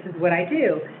this. This is what I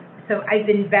do. So I've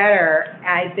been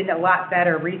a lot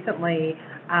better recently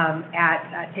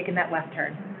at taking that left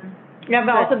turn. Yeah, I've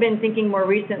also been thinking more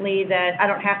recently that I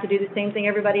don't have to do the same thing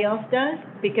everybody else does,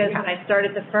 because when I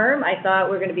started the firm, I thought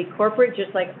we're going to be corporate,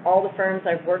 just like all the firms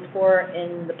I've worked for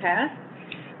in the past.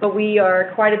 But we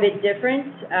are quite a bit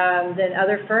different than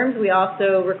other firms. We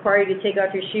also require you to take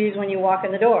off your shoes when you walk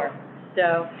in the door.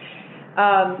 So,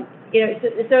 you know,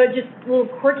 so just little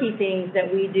quirky things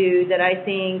that we do that I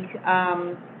think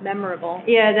memorable.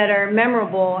 Yeah, that are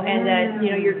memorable, and that,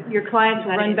 you know, your clients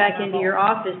will run back into your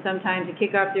office sometimes to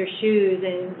kick off their shoes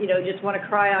and, you know, just want to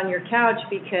cry on your couch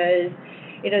because,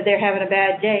 you know, they're having a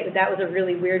bad day. That was a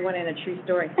really weird one and a true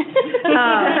story.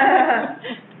 I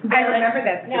remember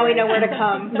that story. Now we know where to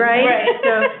come. Right?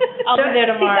 So I'll be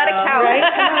there tomorrow. He's got a couch. Right?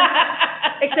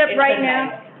 Except right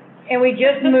now, and we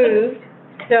just moved.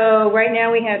 So right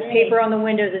now we have paper on the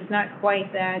windows. It's not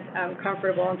quite that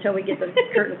comfortable until we get the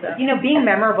curtains up. You know, being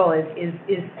memorable is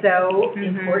so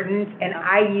important, and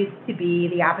I used to be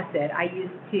the opposite. I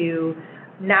used to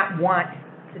not want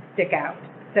to stick out.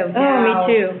 So now, me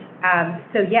too.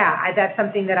 So yeah, that's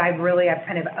something that I've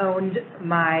kind of owned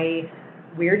my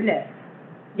weirdness.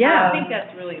 Yeah, I think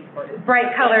that's really important.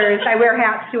 Bright colors. I wear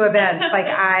hats to events. Like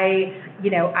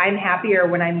I'm happier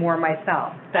when I'm more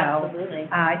myself. So Absolutely.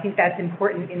 I think that's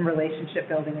important in relationship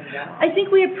building as well. I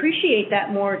think we appreciate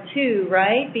that more too,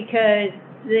 right? Because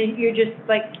then you're just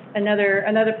like another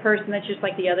person that's just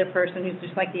like the other person who's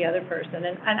just like the other person,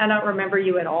 and I don't remember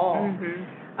you at all.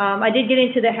 I did get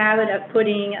into the habit of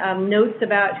putting notes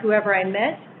about whoever I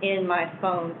met in my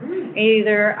phone.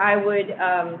 Either I would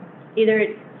either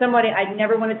it's somebody I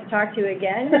never wanted to talk to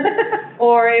again,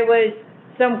 or it was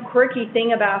some quirky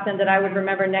thing about them that I would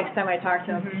remember next time I talked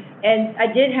to them. And I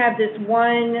did have this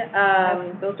one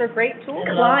those are great tools.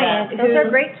 client Those are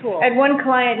great tools. I had one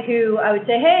client who I would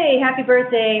say, hey, happy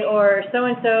birthday, or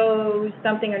so-and-so,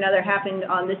 something or another happened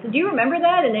on this. Do you remember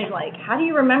that? And they're like, how do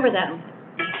you remember that?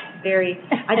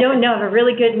 I don't know, I have a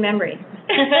really good memory.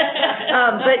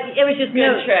 But it was just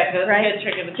Good trick, that's right? a good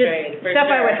trick of the Just trade, for stuff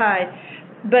sure. I would hide.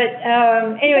 But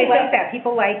anyway, People like that.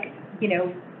 People like,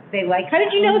 they like. how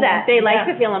did you know that? They like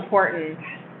to feel important.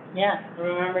 Yeah,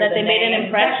 Remember that the they made an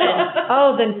name. impression.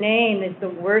 Oh, the name is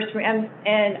the worst,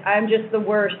 and I'm just the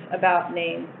worst about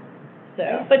names. So,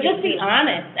 But just be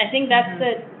honest. I think that's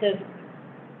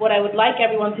what I would like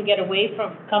everyone to take away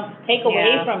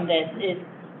from this is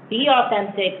be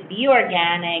authentic, be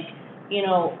organic,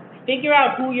 figure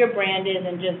out who your brand is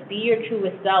and just be your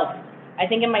truest self. I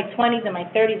think in my 20s and my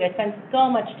 30s, I spent so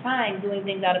much time doing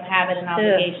things out of habit and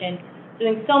obligation.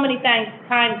 doing so many times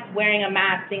wearing a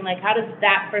mask, being like, how does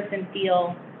that person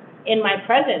feel in my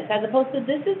presence, as opposed to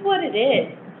this is what it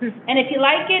is. And if you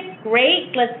like it,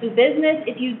 great, let's do business.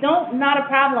 If you don't, not a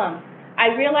problem.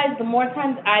 I realize the more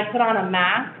times I put on a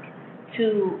mask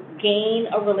to gain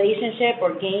a relationship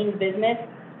or gain business,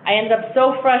 I end up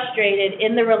so frustrated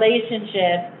in the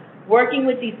relationship, working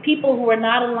with these people who are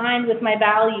not aligned with my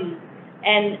values.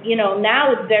 And, you know,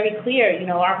 now it's very clear, you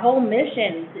know, our whole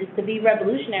mission is to be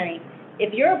revolutionary.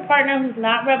 If you're a partner who's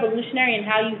not revolutionary in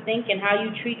how you think and how you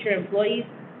treat your employees,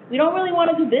 we don't really want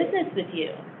to do business with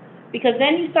you. Because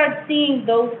then you start seeing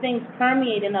those things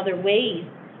permeate in other ways.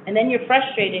 And then you're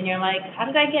frustrated and you're like, how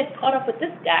did I get caught up with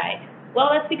this guy? Well,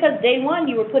 that's because day one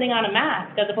you were putting on a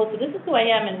mask as opposed to this is who I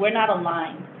am and we're not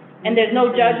aligned. And there's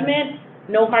no judgment,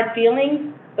 no hard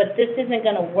feelings, but this isn't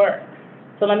going to work.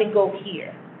 So let me go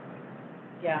here.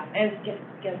 Yeah, and it's just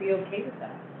gotta be okay with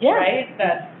that. Yeah. Right?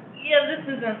 That, this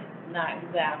isn't not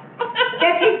exact.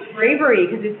 That takes bravery,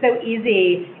 because it's so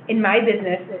easy in my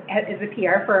business as a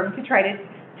PR firm to try to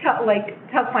tell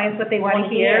clients what they want to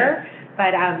hear.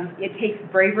 But it takes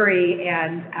bravery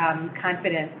and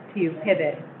confidence to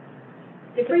pivot.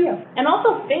 Good for you. And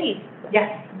also faith. Yes.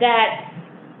 That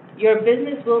your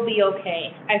business will be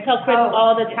okay. I tell Chris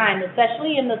all the time,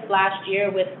 especially in this last year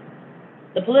with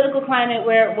the political climate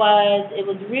where it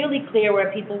was really clear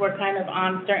where people were kind of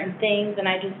on certain things, and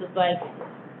I just was like,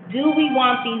 do we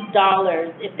want these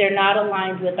dollars if they're not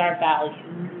aligned with our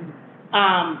values?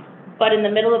 But in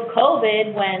the middle of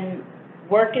COVID, when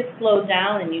work is slowed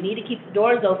down and you need to keep the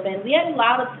doors open, we had a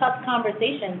lot of tough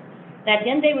conversations. And at the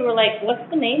end of the day, we were like, what's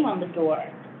the name on the door?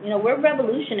 You know, we're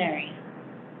revolutionary,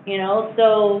 you know,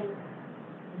 so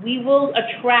we will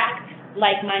attract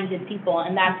like-minded people,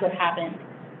 and that's what happened.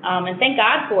 And thank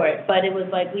God for it, but it was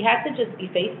like we had to just be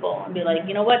faithful and be like,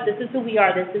 you know what, this is who we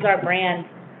are, this is our brand,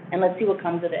 and let's see what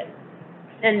comes of it.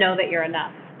 And know that you're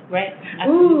enough. Right?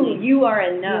 Ooh, you are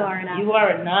enough. You are enough. You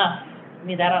are enough. I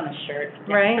mean, that on a shirt.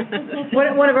 Right?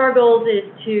 One of our goals is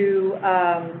to,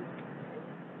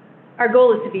 our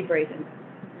goal is to be brazen.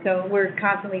 So we're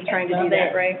constantly trying to do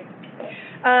that, right?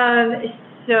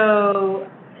 So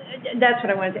that's what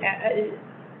I wanted to add.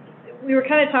 We were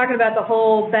kind of talking about the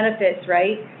whole benefits,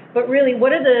 right? But really,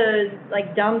 what are the,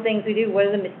 like, dumb things we do? What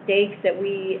are the mistakes that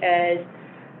we as,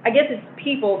 I guess it's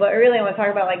people, but really I want to talk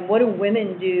about, like, what do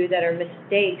women do that are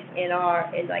mistakes in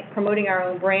like, promoting our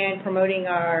own brand, promoting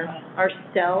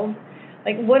ourselves?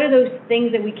 Like, what are those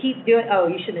things that we keep doing? Oh,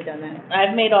 you shouldn't have done that.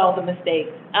 I've made all the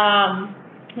mistakes.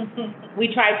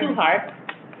 We try too hard.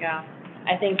 Yeah.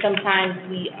 I think sometimes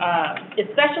we,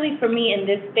 especially for me in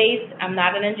this space, I'm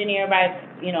not an engineer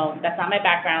that's not my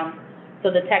background,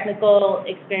 so the technical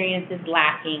experience is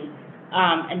lacking.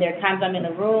 And there are times I'm in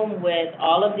a room with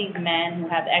all of these men who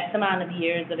have X amount of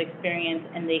years of experience,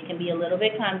 and they can be a little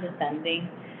bit condescending.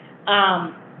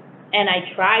 And I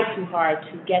try too hard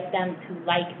to get them to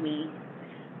like me.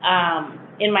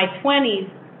 In my 20s,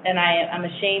 and I'm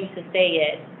ashamed to say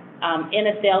it, in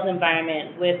a sales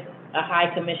environment with a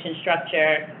high commission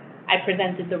structure, I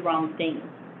presented the wrong things.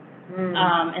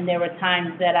 And there were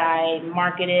times that I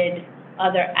marketed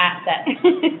other assets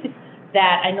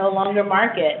that I no longer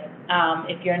market.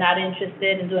 If you're not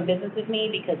interested in doing business with me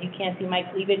because you can't see my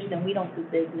cleavage, then we don't do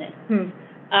business.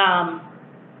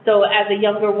 So as a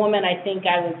younger woman, I think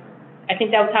that was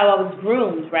how I was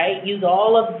groomed, right? Use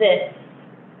all of this.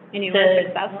 And you were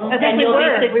successful. And you'll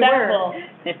be successful.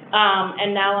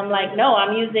 And now I'm like, no,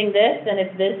 I'm using this, and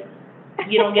if this,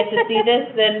 you don't get to see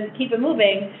this, then keep it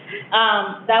moving.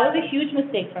 That was a huge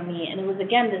mistake for me, and it was,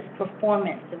 again, this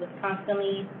performance. It was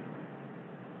constantly,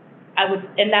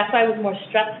 and that's why it was more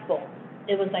stressful.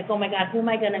 It was like, oh my God, who am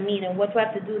I going to meet, and what do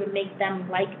I have to do to make them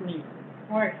like me?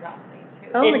 More exhausting,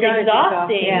 too. Oh my God, It's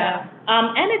exhausting. yeah.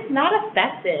 And it's not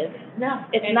effective. No.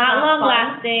 It's not long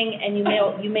lasting, and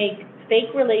you make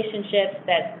fake relationships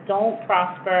that don't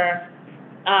prosper.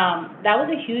 That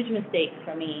was a huge mistake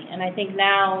for me, and I think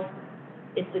now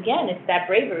it's that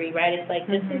bravery, right? It's like,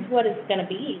 this is what it's going to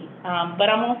be.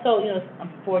 But I'm also, I'm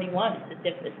 41.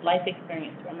 It's life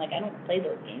experience where I'm like, I don't play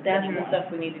those games That's anymore. the stuff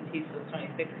we need to teach those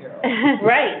 26-year-olds.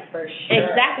 Right. For sure.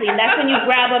 Exactly, and that's when you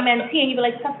grab a mentee and you be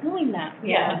like, stop doing that.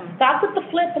 Yeah. Stop with the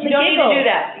flip and the You don't need to giggle. do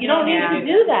that. You don't need to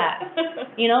do that.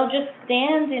 Just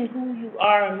stand in who you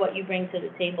are and what you bring to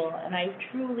the table. And I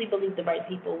truly believe the right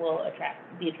people will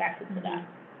be attracted to that.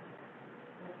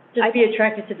 Just be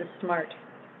attracted to the smart.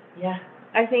 Yeah.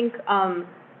 I think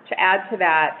to add to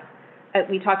that,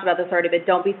 we talked about this already, but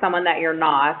don't be someone that you're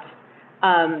not.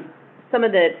 Some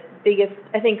of the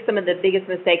biggest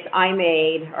mistakes I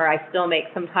made, or I still make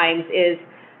sometimes, is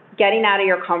getting out of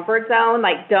your comfort zone.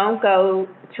 Like, don't go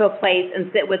to a place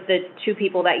and sit with the two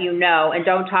people that you know and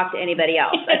don't talk to anybody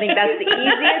else. I think that's the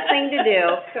easiest thing to do,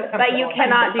 but you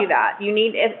cannot do that. You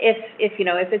need, if you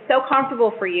know, if it's so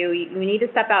comfortable for you, you need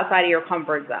to step outside of your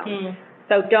comfort zone.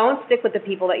 So don't stick with the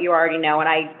people that you already know,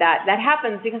 and that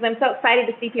happens because I'm so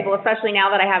excited to see people, especially now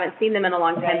that I haven't seen them in a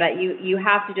long time, that you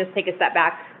have to just take a step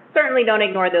back. Certainly don't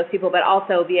ignore those people, but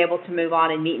also be able to move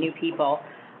on and meet new people.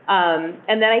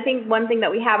 And then I think one thing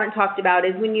that we haven't talked about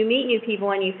is when you meet new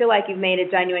people and you feel like you've made a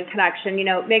genuine connection, you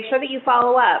know, make sure that you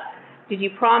follow up. Did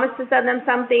you promise to send them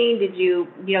something? Did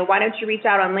you, why don't you reach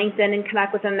out on LinkedIn and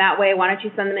connect with them that way? Why don't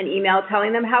you send them an email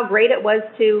telling them how great it was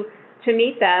to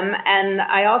meet them? And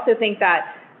I also think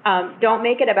that don't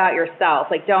make it about yourself.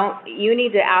 Like, you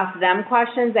need to ask them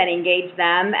questions and engage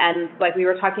them. And like we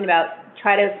were talking about,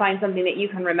 try to find something that you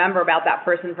can remember about that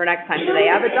person for next time. Do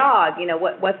they have a dog?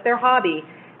 What's their hobby?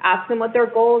 Ask them what their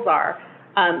goals are,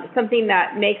 something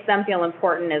that makes them feel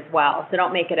important as well. So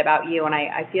don't make it about you. And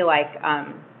I feel like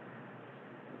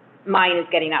mine is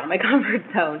getting out of my comfort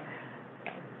zone.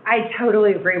 I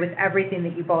totally agree with everything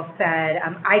that you both said.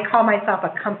 I call myself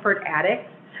a comfort addict.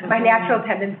 My natural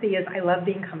tendency is I love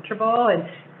being comfortable, and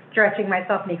stretching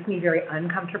myself makes me very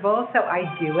uncomfortable, so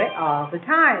I do it all the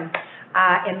time.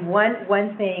 And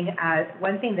one thing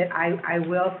that I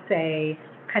will say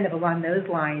kind of along those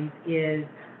lines is,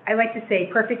 I like to say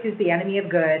perfect is the enemy of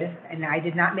good, and I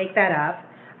did not make that up.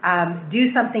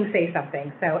 Do something, say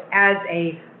something. So as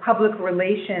a public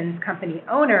relations company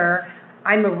owner,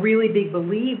 I'm a really big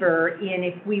believer in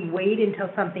if we wait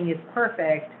until something is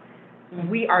perfect,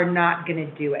 we are not going to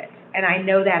do it. And I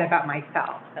know that about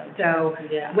myself. So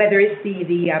whether it be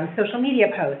the social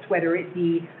media post, whether it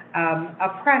be a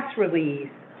press release,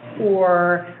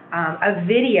 or a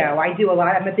video.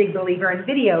 I'm a big believer in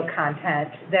video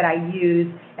content that I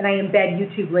use, and I embed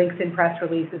YouTube links in press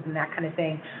releases and that kind of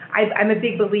thing. I'm a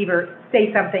big believer,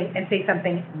 say something and say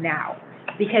something now.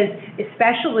 Because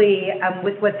especially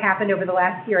with what's happened over the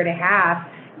last year and a half,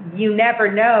 you never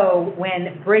know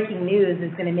when breaking news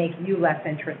is going to make you less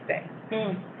interesting.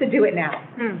 So do it now.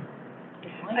 Do it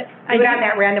on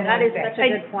that random That is Wednesday. such a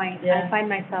good point. I find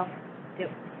myself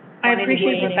I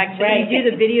appreciate perfection. You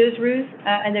do the videos, Ruth,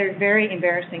 and they're very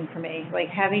embarrassing for me. Like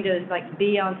having to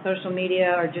be on social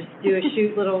media or just do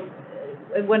a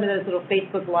one of those little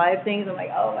Facebook Live things. I'm like,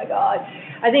 oh my God.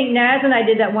 I think Naz and I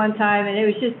did that one time, and it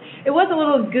was a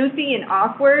little goofy and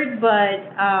awkward, but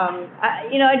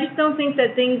I just don't think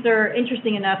that things are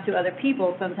interesting enough to other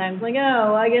people sometimes. Like,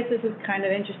 oh, I guess this is kind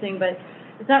of interesting, but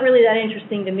it's not really that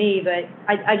interesting to me, but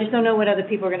I just don't know what other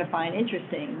people are going to find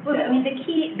interesting. Well, I mean, the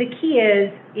key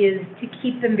is to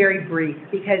keep them very brief,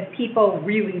 because people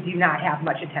really do not have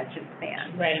much attention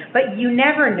span. Right. But you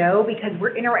never know, because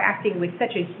we're interacting with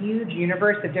such a huge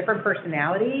universe of different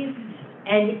personalities,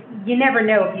 and you never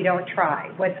know if you don't try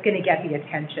what's going to get the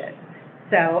attention.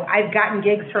 So I've gotten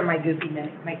gigs from my goofy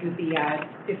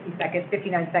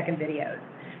 59-second videos.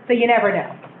 So you never know.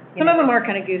 Some of them are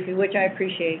kind of goofy, which I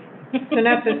appreciate. So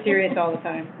not so serious all the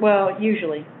time. Well,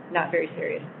 usually not very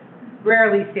serious.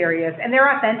 Rarely serious, and they're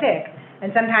authentic.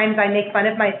 And sometimes I make fun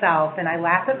of myself, and I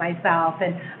laugh at myself,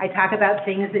 and I talk about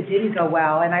things that didn't go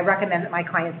well, and I recommend that my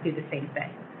clients do the same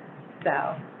thing.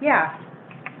 So, yeah,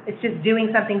 it's just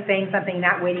doing something, saying something,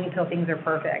 not waiting until things are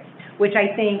perfect, which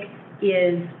I think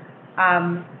is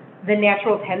the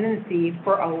natural tendency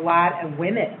for a lot of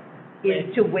women,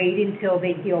 is to wait until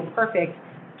they feel perfect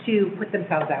to put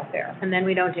themselves out there. And then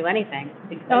we don't do anything.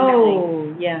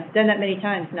 Oh, yeah, done that many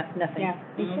times, nothing. Yeah.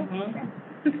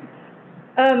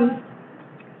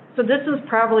 So this is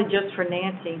probably just for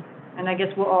Nancy, and I guess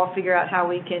we'll all figure out how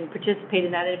we can participate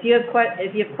in that. And if you have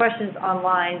questions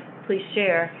online, please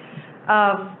share.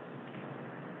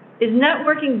 Is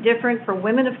networking different for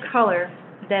women of color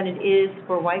than it is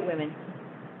for white women?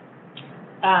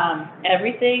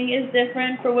 Everything is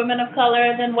different for women of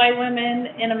color than white women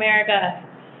in America.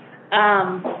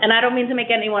 And I don't mean to make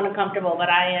anyone uncomfortable, but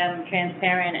I am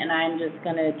transparent, and I'm just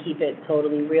going to keep it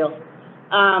totally real.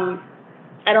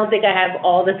 I don't think I have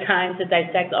all the time to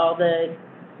dissect all the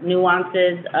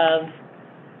nuances of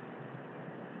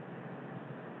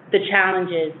the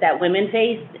challenges that women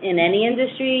face in any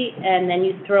industry, and then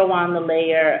you throw on the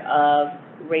layer of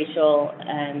racial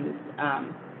and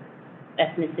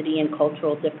ethnicity and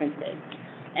cultural differences.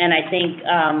 And I think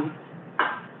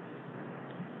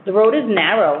the road is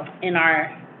narrow in our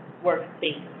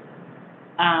workspace.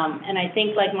 And I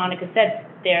think, like Monica said,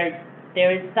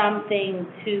 there is something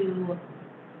to,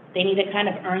 they need to kind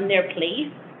of earn their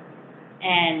place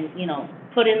and,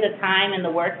 put in the time and the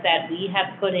work that we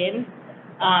have put in.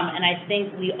 And I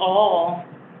think we all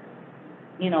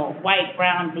white,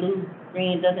 brown, blue,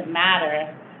 green, doesn't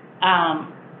matter,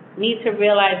 need to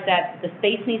realize that the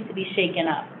space needs to be shaken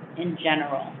up in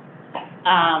general.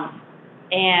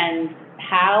 And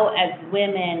how, as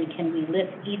women, can we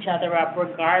lift each other up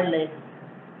regardless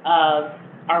of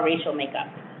our racial makeup?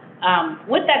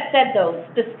 With that said, though,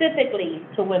 specifically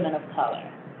to women of color,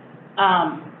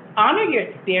 honor your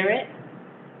spirit.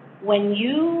 When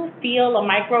you feel a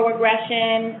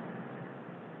microaggression,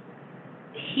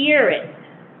 hear it.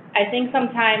 I think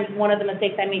sometimes one of the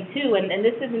mistakes I made too, and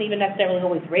this isn't even necessarily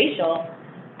always racial,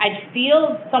 I'd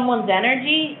feel someone's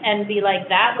energy and be like,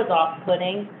 that was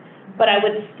off-putting, but I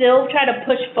would still try to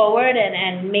push forward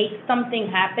and make something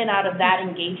happen out of that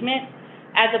engagement,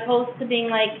 as opposed to being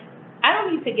like, I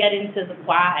don't need to get into the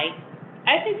why.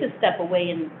 I need to step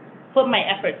away and put my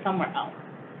effort somewhere else.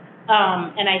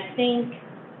 And I think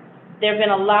there have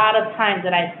been a lot of times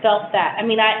that I felt that. I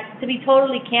mean, to be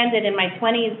totally candid, in my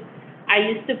 20s, I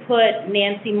used to put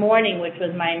Nancy Morning, which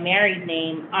was my married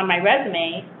name, on my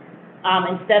resume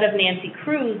instead of Nancy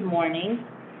Cruz Morning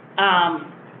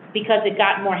because it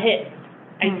got more hits.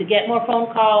 I used to get more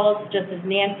phone calls just as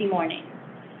Nancy Morning.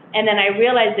 And then I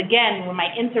realized, again, with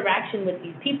my interaction with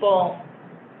these people,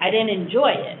 I didn't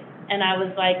enjoy it. And I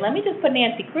was like, let me just put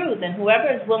Nancy Cruz, and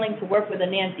whoever is willing to work with a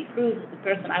Nancy Cruz is the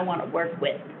person I want to work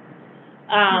with.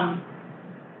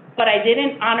 But I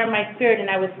didn't honor my spirit, and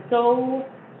I was so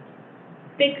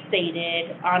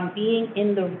fixated on being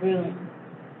in the room.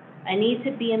 I need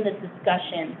to be in the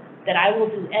discussion that I will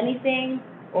do anything,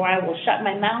 or I will shut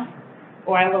my mouth,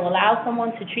 or I will allow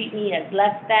someone to treat me as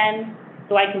less than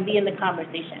so I can be in the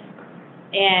conversation.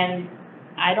 And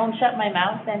I don't shut my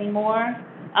mouth anymore.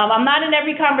 I'm not in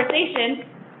every conversation,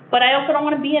 but I also don't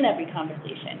want to be in every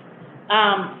conversation.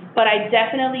 But I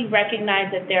definitely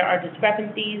recognize that there are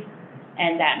discrepancies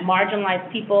and that marginalized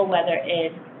people, whether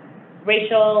it's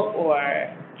racial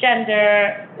or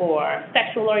gender or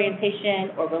sexual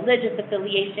orientation or religious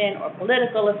affiliation or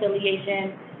political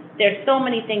affiliation, there's so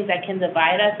many things that can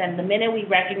divide us, and the minute we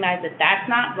recognize that that's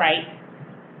not right,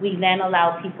 we then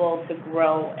allow people to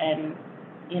grow and,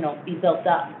 be built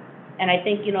up. And I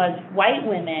think, as white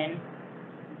women,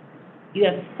 you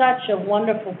have such a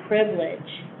wonderful privilege.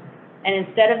 And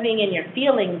instead of being in your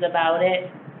feelings about it,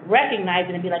 recognize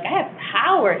it and be like, I have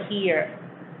power here.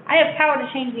 I have power to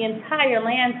change the entire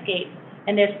landscape.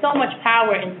 And there's so much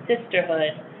power in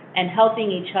sisterhood and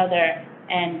helping each other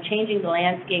and changing the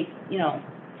landscape,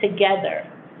 together.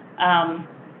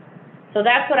 So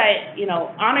that's what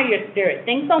honor your spirit.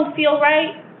 Things don't feel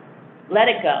right, let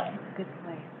it go. Good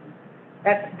point.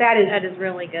 That is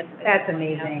really good. That's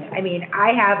amazing. I mean,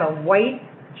 I have a white,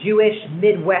 Jewish,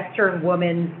 Midwestern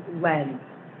woman's lens.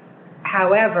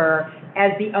 However,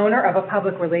 as the owner of a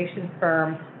public relations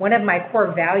firm, one of my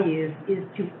core values is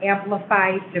to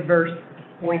amplify diverse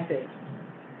voices.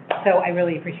 So I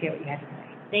really appreciate what you had to say.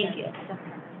 Thank you.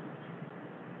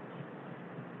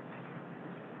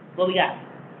 What we got?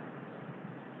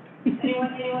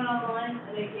 Anyone on the line?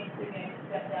 They can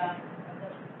accept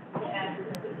the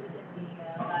answers in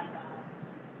the laptop.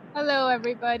 Hello,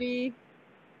 everybody.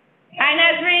 Hi,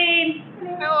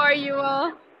 Nazreen. How are you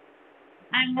all?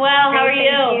 I'm well. How are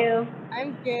you?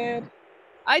 I'm good.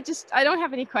 I don't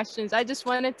have any questions. I just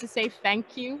wanted to say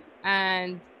thank you.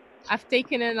 And I've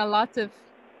taken in a lot of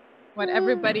what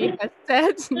everybody has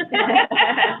said.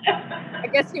 I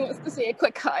guess he wants to say a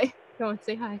quick hi. Go and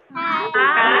say hi. Hi.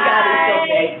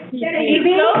 Hi. He's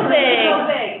so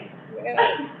big.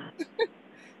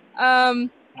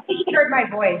 He heard my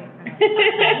voice.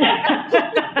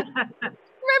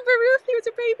 Remember Ruth? He was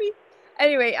a baby.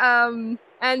 Anyway,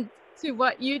 and to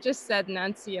what you just said,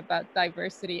 Nancy, about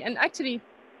diversity, and actually,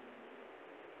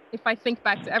 if I think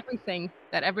back to everything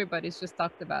that everybody's just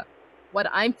talked about, what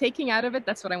I'm taking out of it,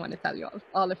 that's what I want to tell you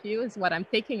all of you, is what I'm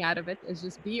taking out of it is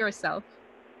just be yourself,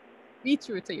 be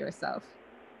true to yourself.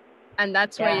 And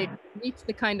that's where you meet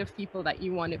the kind of people that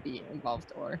you want to be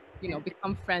involved or,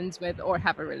 become friends with or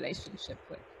have a relationship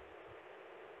with.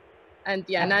 And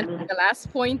Nancy, the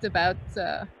last point about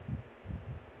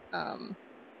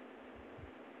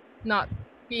not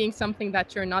being something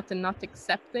that you're not and not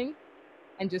accepting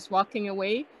and just walking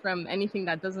away from anything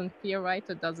that doesn't feel right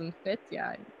or doesn't fit.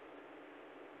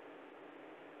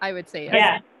 I would say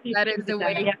that is the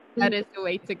way. That is the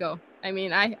way to go. I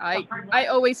mean, I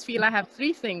always feel I have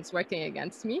three things working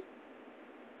against me: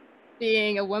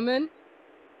 being a woman,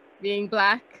 being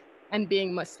Black, and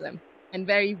being Muslim, and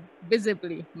very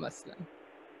visibly Muslim.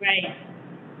 Right.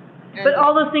 But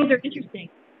all those things are interesting,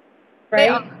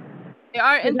 right? They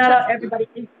are interesting. Not everybody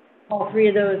thinks all three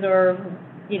of those are,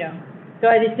 so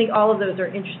I just think all of those are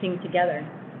interesting together.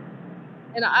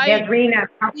 And Nazreen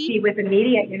helped me with a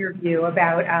media interview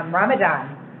about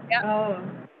Ramadan. Oh.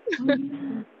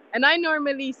 and I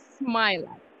normally smile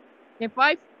at it. If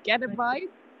I get a bite,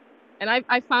 and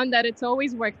I found that it's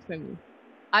always worked for me,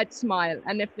 I'd smile.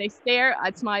 And if they stare,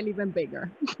 I'd smile even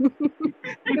bigger. To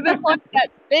the point that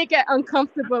they get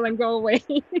uncomfortable and go away.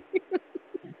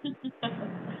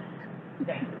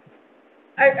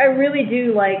 I really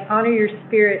do like honor your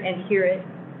spirit and hear it.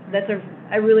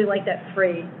 I really like that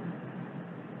phrase.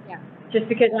 Yeah. Just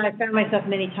because I found myself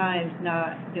many times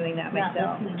not doing that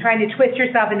myself. Trying to twist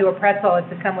yourself into a pretzel as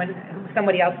to who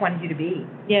somebody else wanted you to be.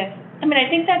 Yeah. I mean, I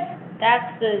think that's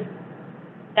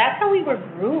how we were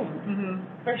groomed,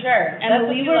 for sure. And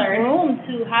we were groomed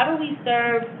to, how do we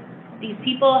serve these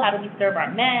people? How do we serve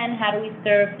our men? How do we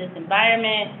serve this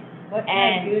environment? What can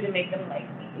I do to make them like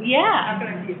me? Yeah. How can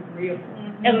I be agreeable?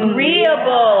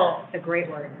 Agreeable. It's a great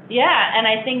word. Yeah, and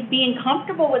I think being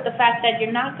comfortable with the fact that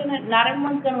not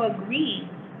everyone's gonna agree.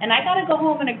 And I gotta go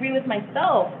home and agree with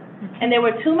myself. And there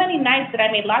were too many nights that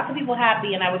I made lots of people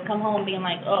happy, and I would come home being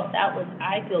like, oh,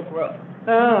 I feel gross.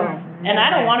 Oh. And I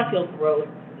don't wanna feel gross,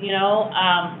 you know?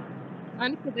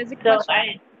 Honestly, there's a So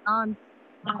question on.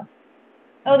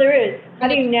 Oh, there is. How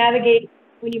do you navigate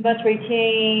when you must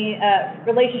retain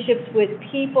relationships with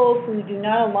people who do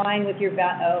not align with your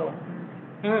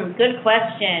good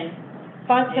question.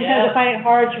 Sometimes I find it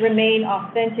hard to remain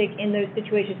authentic in those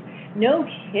situations. No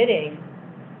kidding.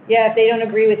 Yeah, if they don't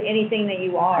agree with anything that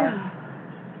you are.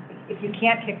 If you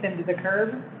can't kick them to the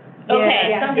curb. Okay,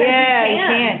 Yeah, sometimes you you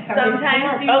can't.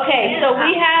 Sometimes you Okay, can't. so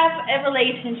we have a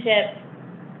relationship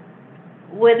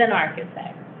with an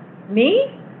architect. Me?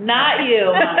 Not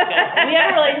you, Monica. We have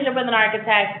a relationship with an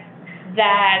architect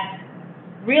that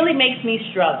really makes me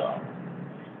struggle.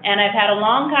 And I've had a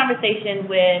long conversation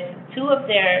with two of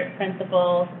their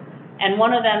principals, and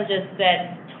one of them just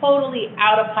said totally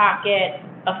out of pocket,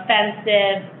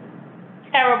 offensive,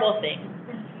 terrible things.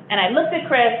 And I looked at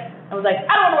Chris and was like,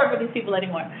 I don't want to work with these people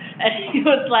anymore. And he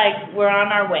was like, we're on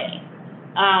our way.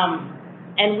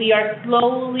 And we are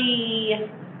slowly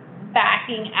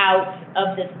backing out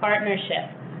of this partnership.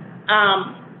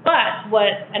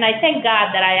 And I thank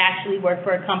God that I actually work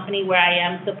for a company where I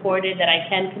am supported, that I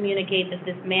can communicate that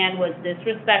this man was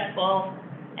disrespectful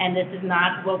and this is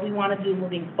not what we want to do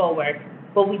moving forward.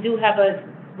 But we do have a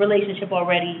relationship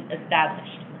already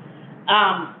established.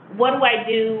 What do I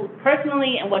do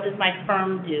personally, and what does my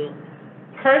firm do?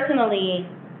 Personally,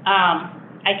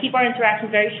 I keep our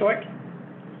interactions very short.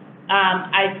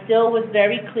 I still was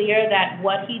very clear that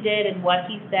what he did and what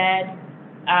he said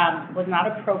was not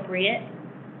appropriate.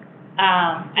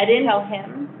 I didn't tell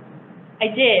him. I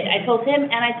did. I told him,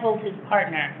 and I told his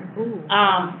partner.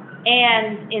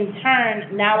 And in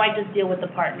turn, now I just deal with the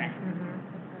partner.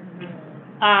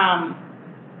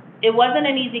 It wasn't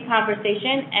an easy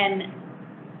conversation, and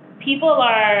people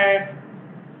are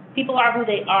who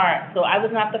they are. So I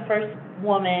was not the first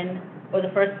woman or the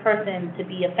first person to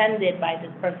be offended by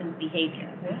this person's behavior.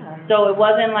 Yeah. So it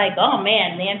wasn't like, oh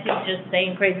man, Nancy's just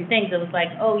saying crazy things. It was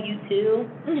like, oh, you too?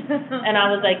 And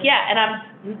I was like, yeah, and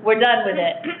we're done with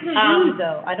it.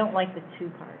 Though, I don't like the two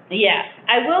part. Yeah,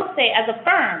 I will say as a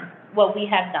firm, what we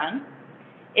have done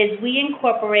is we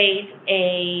incorporate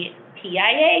a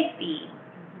PIA fee.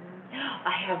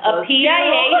 I have A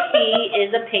PIA fee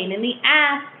is a pain in the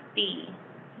ass fee.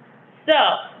 So,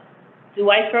 do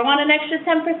I throw on an extra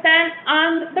 10%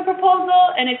 on the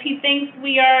proposal? And if he thinks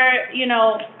we are,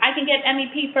 I can get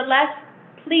MEP for less,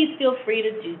 please feel free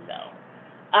to do so.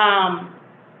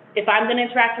 If I'm going to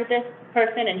interact with this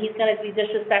person and he's going to be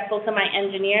disrespectful to my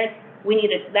engineers,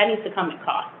 that needs to come at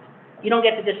cost. You don't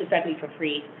get to disrespect me for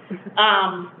free.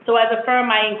 So as a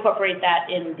firm, I incorporate that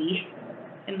in the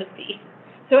fee.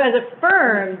 So as a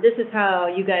firm, this is how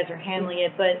you guys are handling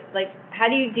it, but how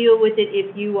do you deal with it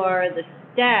if you are the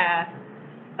staff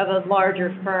of a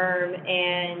larger firm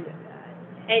and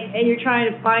you're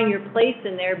trying to find your place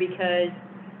in there because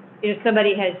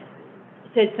somebody has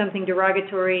said something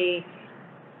derogatory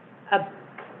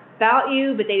about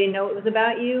you, but they didn't know it was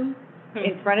about you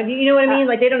in front of you. You know what I mean?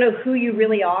 Like they don't know who you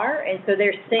really are, and so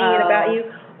they're saying it about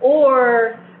you.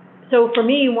 Or so for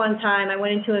me, one time I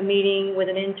went into a meeting with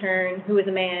an intern who was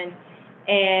a man,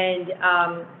 and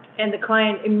the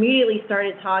client immediately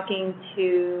started talking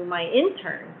to my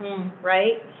intern,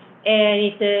 right? And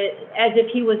he said, as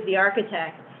if he was the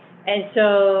architect. And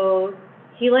so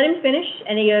he let him finish,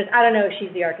 and he goes, I don't know if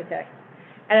she's the architect.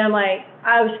 And I'm like,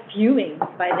 I was fuming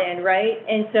by then, right?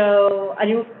 And so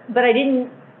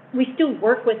we still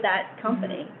work with that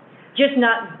company, just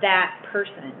not that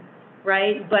person,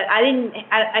 right? But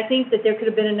I think that there could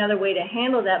have been another way to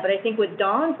handle that, but I think what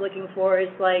Dawn's looking for is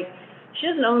she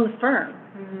doesn't own the firm.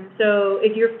 So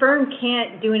if your firm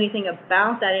can't do anything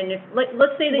about that, and if,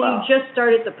 let's say that you just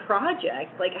started the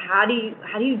project, like, how do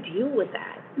you deal with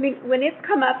that? I mean, when it's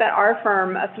come up at our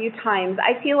firm a few times,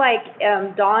 I feel like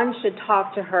Dawn should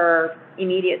talk to her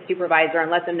immediate supervisor and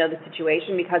let them know the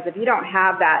situation, because if you don't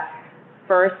have that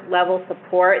first level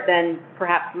support, then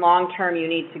perhaps long-term you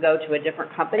need to go to a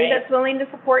different company that's willing to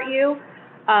support you.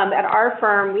 At our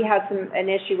firm, we had an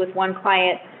issue with one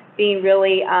client being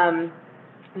really,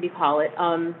 what do you call it,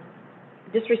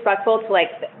 disrespectful to like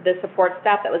the support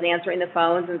staff that was answering the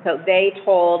phones, and so they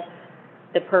told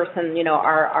the person, you know,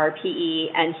 our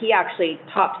PE, and he actually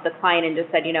talked to the client and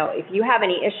just said, you know, if you have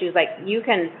any issues, like, you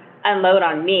can unload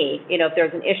on me, you know, if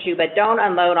there's an issue, but don't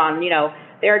unload on, you know,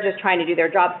 they're just trying to do their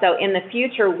job. So in the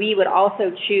future, we would also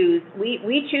choose, we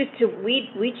choose to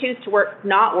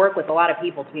not work with a lot of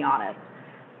people, to be honest.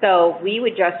 So we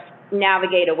would just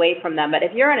navigate away from them. But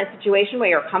if you're in a situation where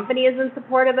your company isn't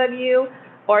supportive of you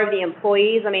or of the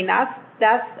employees, I mean, that's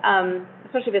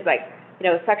especially if it's like, you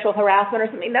know, sexual harassment or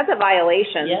something, that's a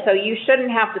violation. Yep. So you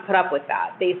shouldn't have to put up with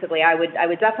that. Basically, I would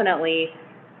definitely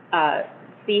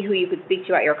see who you could speak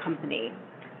to at your company.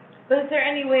 But is there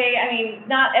any way, I mean,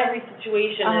 not every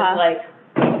situation is like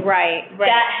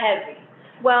that heavy.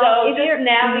 Well, so if just you're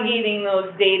navigating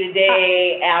those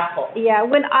day-to-day assholes. Yeah,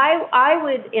 when I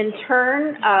would in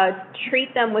turn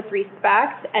treat them with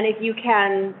respect, and if you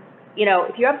can, you know,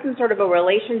 if you have some sort of a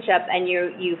relationship and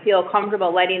you feel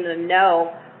comfortable letting them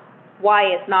know why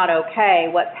it's not okay,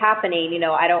 what's happening, you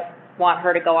know, I don't want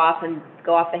her to go off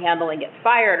the handle and get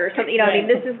fired or something, you know, I mean,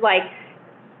 this is like,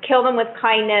 kill them with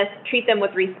kindness, treat them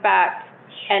with respect,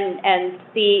 and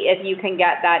see if you can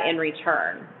get that in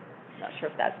return. Not sure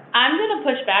if that's... I'm going to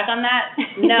push back on that.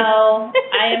 No,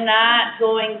 I am not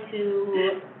going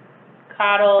to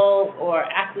coddle or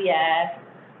acquiesce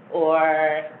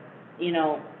or, you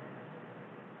know,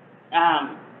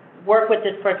 work with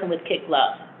this person with kid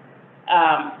gloves.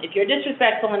 If you're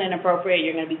disrespectful and inappropriate,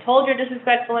 you're going to be told you're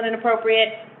disrespectful and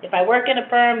inappropriate. If I work in a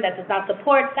firm that does not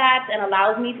support that and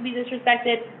allows me to be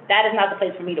disrespected, that is not the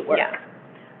place for me to work.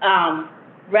 Yeah.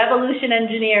 Revolution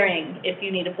engineering, if you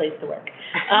need a place to work,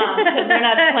 because we're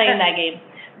not playing that game.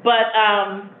 But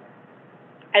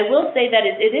I will say that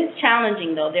it is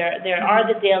challenging, though. There are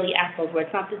the daily assholes where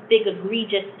it's not this big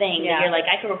egregious thing that you're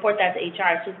like, I can report that to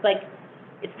HR. It's just like,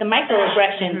 it's the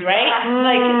microaggressions, right?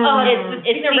 Like, oh,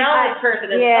 it's the relevant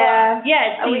person.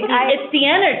 It's the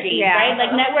energy, right?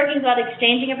 Like, networking is about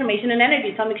exchanging information and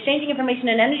energy. So I'm exchanging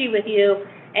information and energy with you,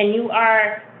 and you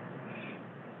are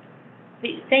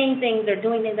saying things or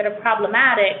doing things that are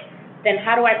problematic, then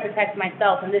how do I protect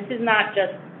myself? And this is not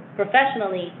just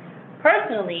professionally,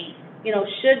 personally, you know,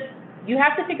 you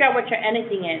have to figure out what your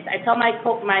anything is. I tell my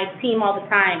team all the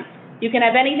time, you can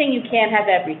have anything, you can't have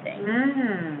everything.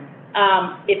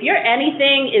 If your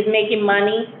anything is making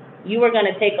money, you are going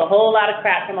to take a whole lot of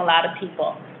crap from a lot of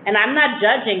people. And I'm not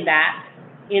judging that.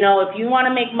 You know, if you want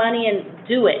to make money, and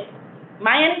do it.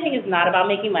 My anything is not about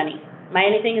making money. My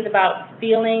anything is about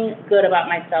feeling good about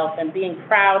myself and being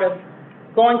proud of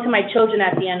going to my children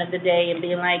at the end of the day and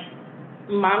being like,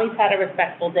 Mommy's had a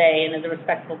respectful day and is a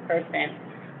respectful person.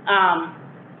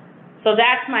 So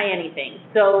that's my anything.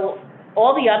 So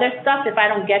all the other stuff, if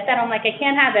I don't get that, I'm like, I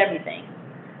can't have everything.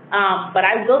 But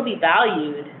I will be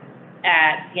valued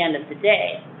at the end of the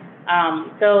day.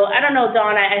 So I don't know,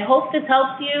 Dawn, I hope this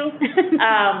helps you.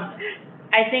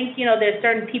 I think, you know, there's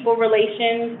certain people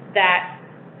relations that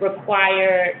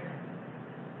require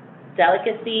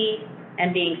delicacy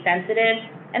and being sensitive.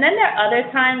 And then there are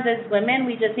other times as women,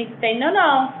 we just need to say, no,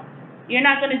 you're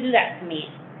not going to do that to me.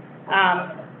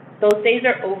 Those days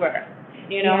are over,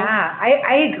 you know? Yeah,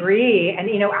 I agree. And,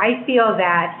 you know, I feel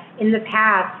that in the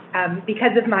past,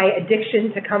 because of my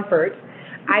addiction to comfort,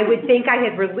 I would think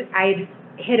I'd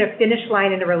hit a finish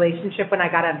line in a relationship when I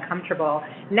got uncomfortable.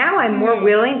 Now I'm more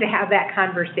willing to have that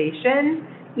conversation,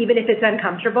 even if it's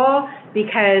uncomfortable,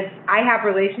 because I have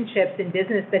relationships in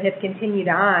business that have continued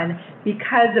on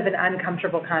because of an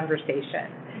uncomfortable conversation.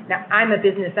 Now, I'm a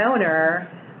business owner,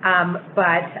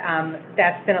 but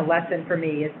that's been a lesson for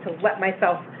me, is to let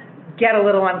myself get a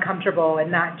little uncomfortable and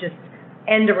not just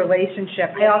end a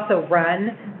relationship. I also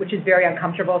run, which is very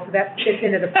uncomfortable, so that fits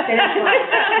into the finish line.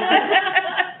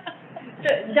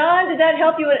 So, Dawn, did that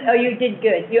help you? Oh, you did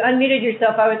good. You unmuted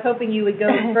yourself. I was hoping you would go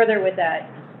further with that.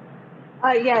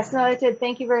 Yes, no, it did.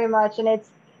 Thank you very much. And it's,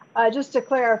 just to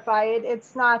clarify,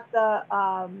 it's not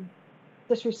the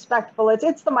disrespectful,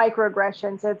 it's the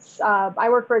microaggressions. It's, I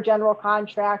work for a general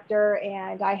contractor,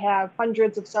 and I have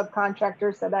hundreds of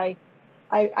subcontractors that I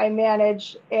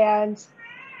manage. And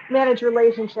manage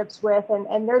relationships with,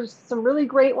 and there's some really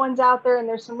great ones out there, and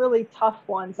there's some really tough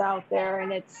ones out there,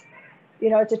 and it's,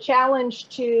 it's a challenge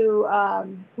to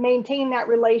maintain that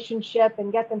relationship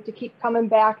and get them to keep coming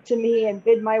back to me and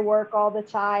bid my work all the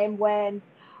time when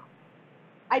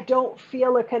I don't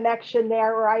feel a connection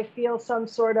there, or I feel some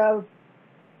sort of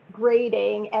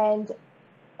grading. And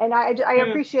I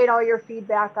appreciate all your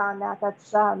feedback on that.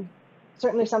 That's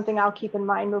certainly something I'll keep in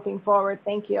mind moving forward.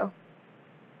 Thank you.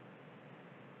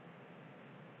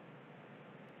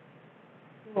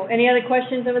 Cool. Any other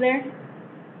questions over there?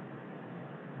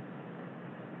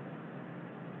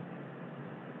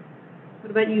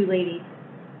 What about you, ladies?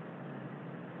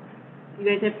 You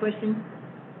guys have questions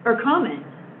or comments?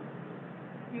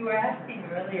 You were asking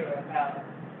earlier about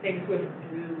things women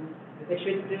do that they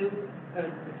shouldn't do,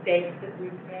 mistakes that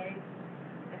we've made.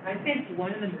 And I think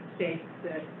one of the mistakes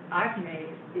that I've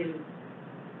made is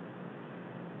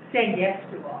saying yes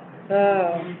too often.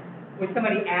 Oh. When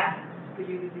somebody asks for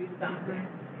you to do something,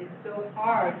 it's so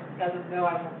hard to tell them, no,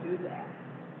 I won't do that.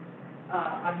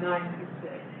 I'm not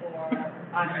interested, or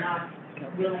I'm not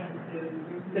willing to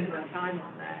spend my time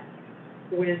on that,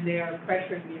 when they're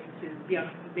pressuring you to be on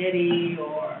a committee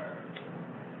or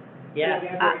whatever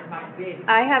it might be.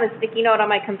 I have a sticky note on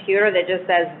my computer that just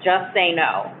says, just say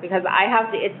no, because I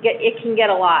have to, it can get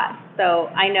a lot. So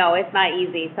I know it's not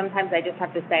easy. Sometimes I just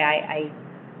have to say, I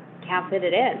can't fit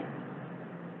it in.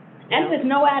 And there's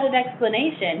no added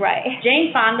explanation. Right.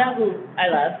 Jane Fonda, who I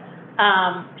love,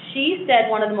 she said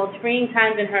one of the most freeing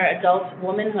times in her adult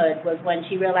womanhood was when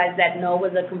she realized that no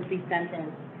was a complete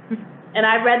sentence. And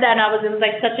I read that, and it was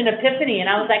like such an epiphany, and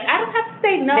I was like, I don't have to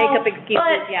say no. Make up excuses,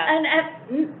 but, yeah.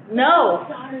 No.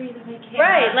 Sorry that I can't.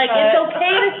 Right, like, it's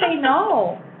okay to say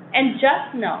no, and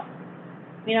just no.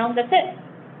 That's it.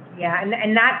 Yeah,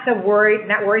 and not worry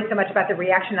so much about the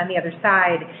reaction on the other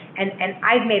side. And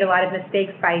I've made a lot of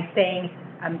mistakes by saying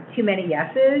too many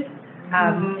yeses,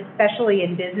 especially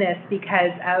in business,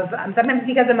 because of sometimes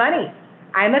because of money.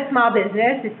 I'm a small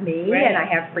business, it's me, right. And I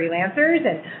have freelancers,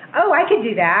 and I could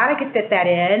do that, I could fit that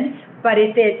in. But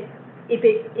if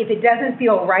it doesn't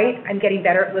feel right, I'm getting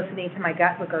better at listening to my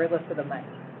gut regardless of the money.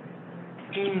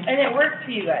 And it works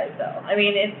for you guys, though. I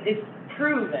mean, it's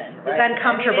proven, right? It's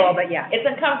uncomfortable, but yeah. It's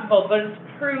uncomfortable, but it's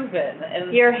proven.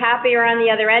 And You're happier on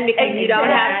the other end because you don't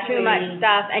have too much Exactly.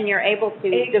 stuff, and you're able to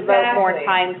devote more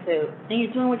time to. And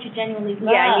you're doing what you genuinely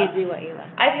love. Yeah, you do what you love.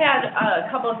 I've had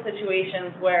a couple of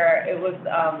situations where it was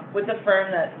with a firm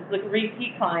that was a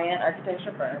repeat client,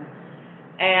 architecture firm,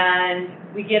 and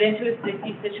we get into a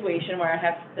sticky situation where I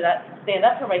have to stand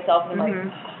up for myself, and I'm like,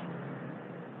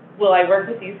 will I work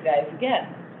with these guys again?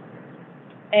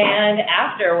 And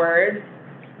afterwards,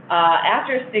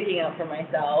 after sticking up for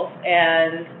myself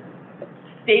and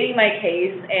stating my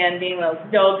case and being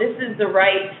like, no, this is the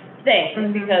right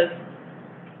thing, because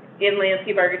in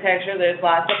landscape architecture, there's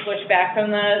lots of pushback from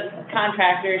the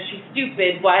contractors. She's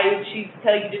stupid. Why would she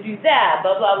tell you to do that?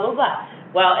 Blah, blah, blah, blah.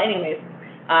 Well, anyways,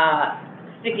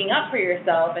 sticking up for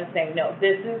yourself and saying, no,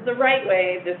 this is the right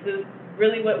way. This is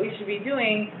really what we should be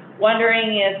doing.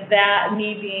 Wondering if that,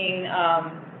 me being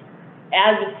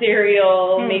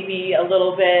adversarial, maybe a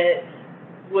little bit,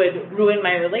 would ruin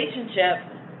my relationship,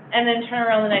 and then turn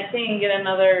around the next day and get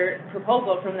another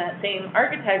proposal from that same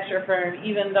architecture firm,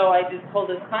 even though I just told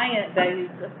this client that he's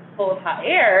full of hot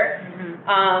air.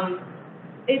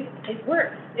 It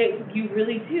works. You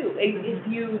really do. If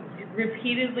you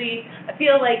repeatedly, I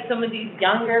feel like some of these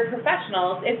younger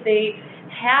professionals, if they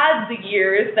had the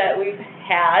years that we've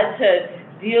had to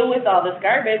deal with all this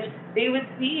garbage, they would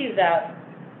see that,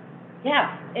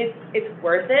 yeah, it's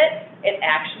worth it. It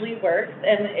actually works,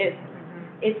 and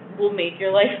it will make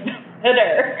your life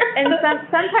better. And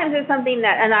sometimes it's something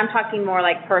that, and I'm talking more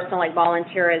like personal, like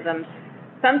volunteerism.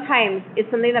 Sometimes it's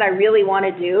something that I really want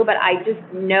to do, but I just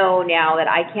know now that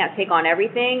I can't take on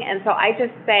everything, and so I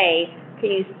just say,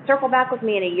 can you circle back with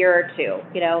me in a year or two?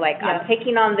 I'm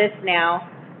taking on this now,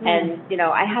 and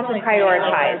I have to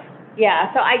prioritize.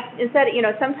 Yeah, so instead,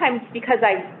 sometimes because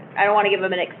I don't want to give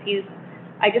them an excuse,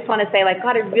 I just want to say, like,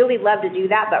 God, I'd really love to do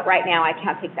that, but right now I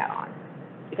can't take that on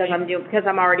because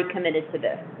I'm already committed to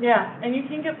this. Yeah, and you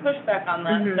can get pushback on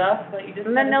that stuff, but you just.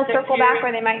 And then they'll circle back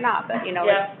or they might not, but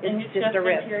it's just a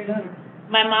risk.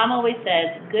 My mom always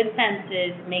says, good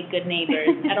fences make good neighbors.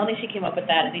 I don't think she came up with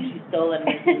that. I think she stole it and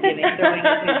throwing it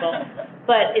at people.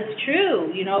 But it's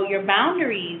true, your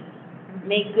boundaries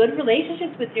make good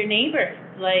relationships with your neighbors.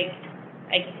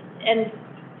 And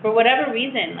for whatever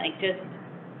reason,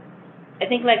 I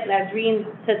think like Nazreen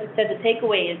said, the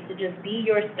takeaway is to just be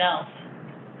yourself.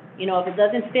 If it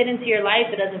doesn't fit into your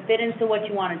life, it doesn't fit into what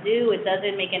you want to do, it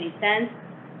doesn't make any sense,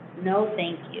 no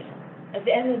thank you. at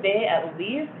the end of the day, at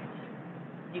least,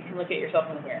 you can look at yourself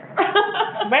in the mirror.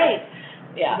 Right,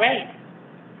 Yeah. right.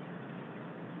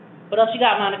 What else you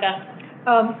got, Monica?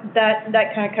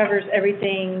 That kind of covers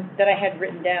everything that I had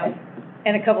written down,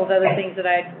 and a couple of other things that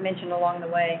I mentioned along the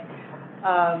way.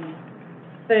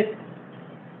 But if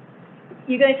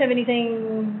you guys have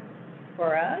anything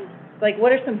for us? Like,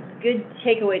 what are some good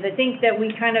takeaways? I think that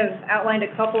we kind of outlined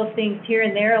a couple of things here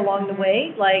and there along the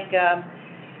way, like,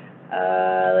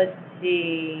 let's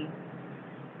see.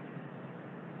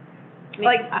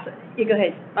 Like, you go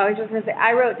ahead. I was just gonna say,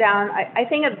 I wrote down, I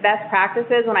think of best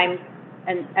practices when I'm,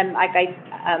 and like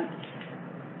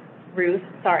Ruth,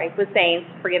 was saying,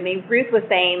 forgive me, Ruth was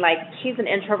saying, like, she's an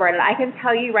introvert, and I can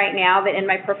tell you right now that in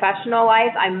my professional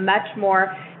life, I'm much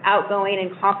more outgoing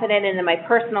and confident, and in my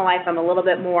personal life, I'm a little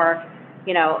bit more,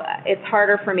 you know, it's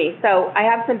harder for me. So I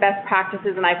have some best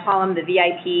practices, and I call them the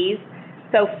VIPs.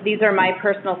 So these are my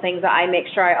personal things that I make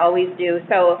sure I always do.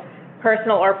 So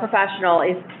personal or professional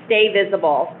is stay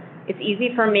visible. It's easy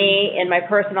for me in my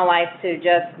personal life to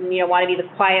just, you know, want to be the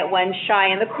quiet one, shy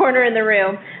in the corner in the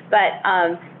room. But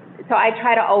so I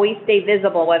try to always stay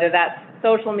visible, whether that's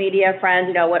social media, friends,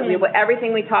 you know,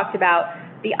 everything we talked about.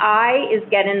 The I is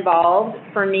get involved.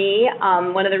 For me,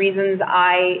 one of the reasons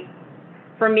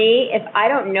for me, if I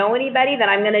don't know anybody, then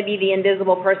I'm going to be the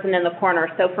invisible person in the corner.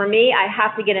 So for me, I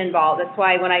have to get involved. That's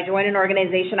why when I join an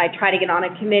organization, I try to get on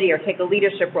a committee or take a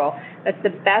leadership role. That's the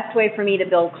best way for me to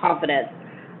build confidence.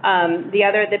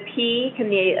 The P can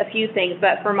be a few things,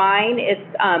 but for mine, it's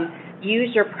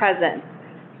use your presence.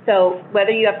 So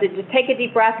whether you have to just take a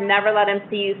deep breath, never let them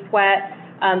see you sweat,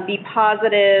 be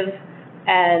positive,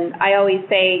 and I always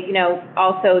say, you know,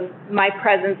 also my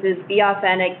presence is be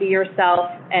authentic, be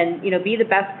yourself, and, you know, be the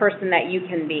best person that you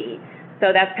can be. So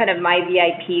that's kind of my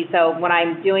VIP. So when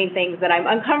I'm doing things that I'm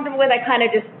uncomfortable with, I kind of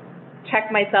just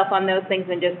check myself on those things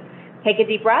and just take a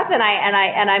deep breath, and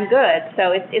I'm good.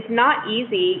 So it's not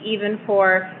easy, even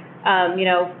for you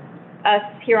know, us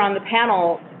here on the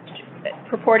panel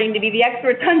purporting to be the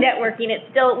experts on networking.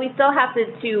 We still have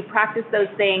to practice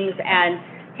those things and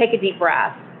take a deep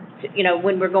breath, you know,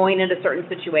 when we're going into certain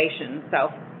situations. So.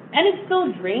 And it's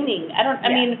still draining. I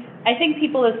mean, I think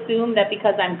people assume that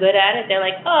because I'm good at it, they're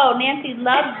like, oh, Nancy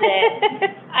loves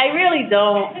it. I really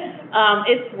don't.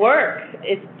 It's work.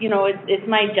 It's, you know, it's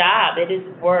my job. It is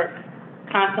work.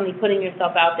 Constantly putting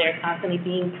yourself out there, constantly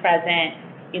being present,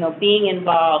 you know, being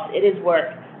involved. It is work.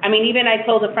 I mean, even I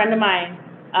told a friend of mine,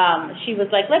 she was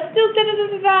like, let's do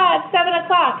at 7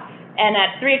 o'clock. And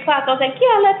at 3 o'clock, I was like,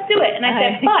 yeah, let's do it. And I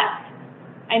said, but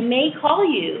I may call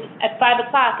you at 5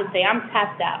 o'clock and say, I'm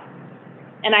tapped out.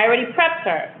 And I already prepped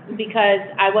her because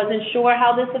I wasn't sure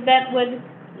how this event would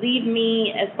leave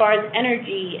me as far as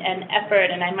energy and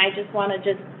effort, and I might just want to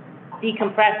just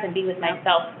decompress and be with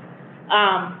myself.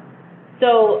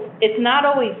 So it's not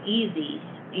always easy,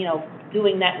 you know,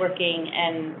 doing networking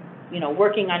and, you know,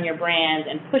 working on your brand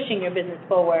and pushing your business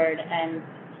forward and,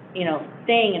 you know,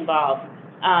 staying involved.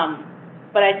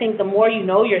 But I think the more you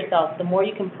know yourself, the more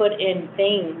you can put in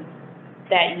things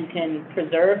that you can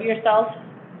preserve yourself,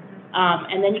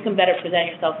 and then you can better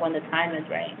present yourself when the time is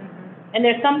right. And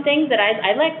there's some things that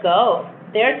I let go.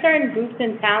 There are certain groups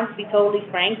in town, to be totally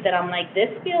frank, that I'm like, this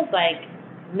feels like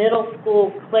middle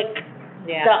school clique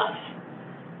stuff.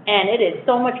 And it is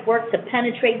so much work to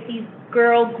penetrate these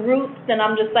girl groups, and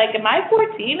I'm just like, am I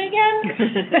 14 again?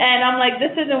 And I'm like,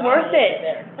 this isn't worth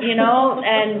it, you know,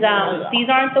 and these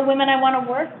aren't the women I want to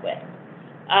work with.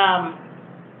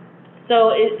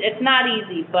 So it's not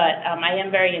easy, but I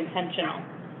am very intentional.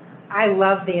 I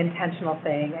love the intentional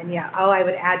thing, and yeah, all I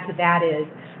would add to that is,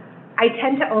 I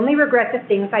tend to only regret the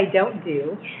things I don't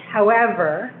do.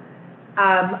 However,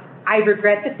 I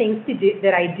regret the things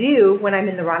that I do when I'm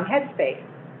in the wrong headspace,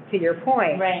 to your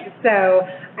point. Right. So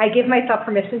I give myself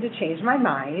permission to change my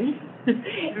mind,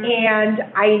 and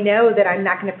I know that I'm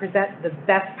not going to present the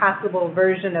best possible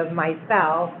version of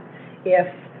myself if,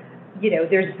 you know,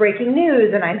 there's breaking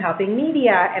news and I'm helping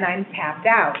media and I'm tapped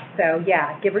out. So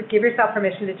yeah, give yourself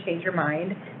permission to change your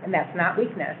mind, and that's not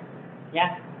weakness.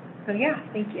 Yeah. So yeah,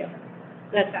 thank you.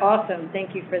 That's awesome.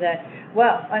 Thank you for that.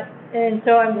 Well, and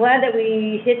so I'm glad that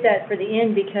we hit that for the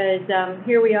end, because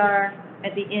here we are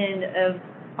at the end of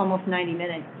almost 90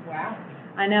 minutes. Wow.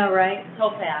 I know, right?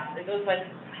 So fast. It goes like,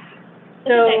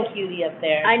 So, look at that cutie up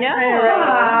there. I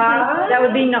know. that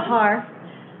would be Nahar,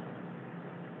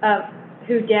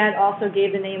 who Dad also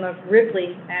gave the name of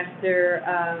Ripley after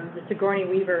the Sigourney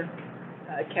Weaver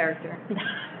character,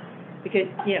 because,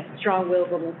 you know,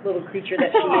 strong-willed little creature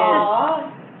that she is.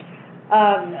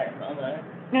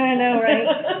 I know, right?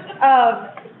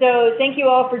 So thank you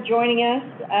all for joining us.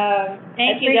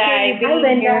 Thank you, guys. Hi,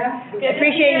 Linda.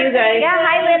 Appreciate you guys. Yeah,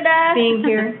 hi, Linda. Being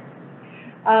here.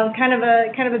 Kind of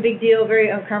a big deal, very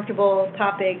uncomfortable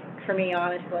topic for me,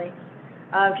 honestly.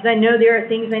 Because I know there are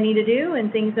things I need to do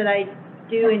and things that I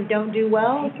do and don't do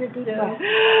well. Take your deep So, breath.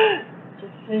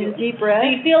 just deep breath. Do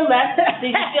you feel like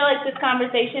this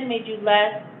conversation made you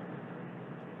less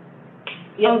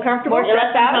Uncomfortable? More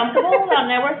less uncomfortable about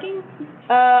networking?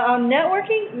 On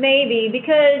networking, maybe,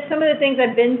 because some of the things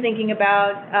I've been thinking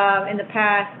about in the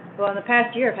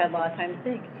past year, I've had a lot of time to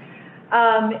think.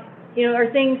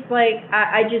 Are things like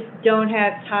I just don't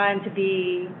have time to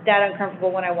be that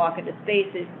uncomfortable when I walk into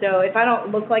spaces. So if I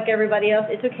don't look like everybody else,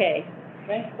 it's okay.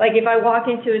 Right. Like if I walk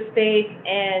into a space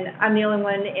and I'm the only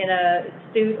one in a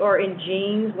suit or in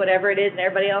jeans, whatever it is, and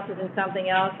everybody else is in something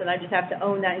else, and I just have to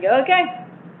own that and go, okay,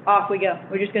 off we go.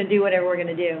 We're just going to do whatever we're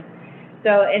going to do.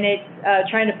 So, and it's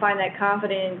trying to find that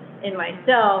confidence in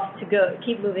myself to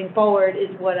keep moving forward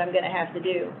is what I'm going to have to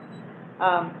do.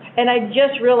 And I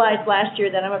just realized last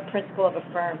year that I'm a principal of a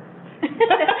firm.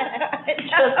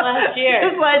 Just last year.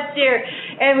 Just last year.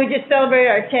 And we just celebrated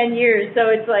our 10 years. So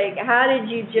it's like, how did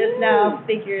you just now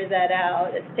figure that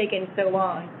out? It's taken so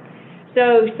long.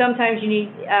 So sometimes you need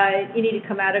to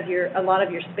come out of a lot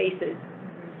of your spaces.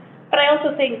 But I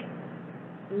also think,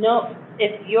 no,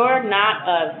 if you're not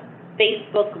a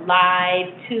Facebook Live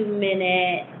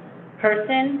 2-minute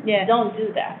person, don't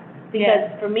do that.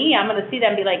 Because for me, I'm going to see that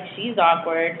and be like, she's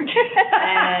awkward, and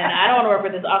I don't want to work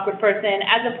with this awkward person,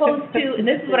 as opposed to, and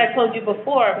this is what I told you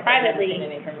before privately,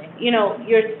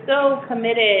 you're so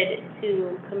committed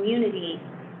to community,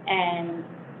 and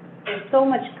there's so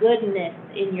much goodness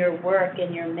in your work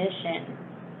and your mission.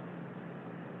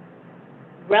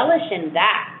 Relish in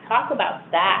that. Talk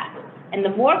about that. And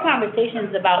the more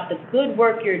conversations about the good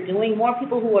work you're doing, more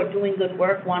people who are doing good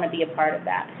work want to be a part of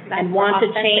that and want to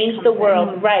change the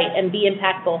world, right, and be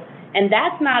impactful. And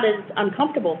that's not as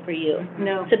uncomfortable for you.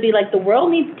 No. To be like, the world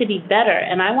needs to be better,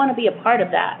 and I want to be a part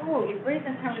of that. Oh, you're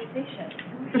raising conversation.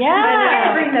 Yeah.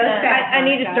 I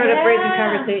need to start up raising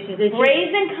conversations.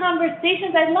 Raising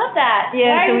conversations, I love that.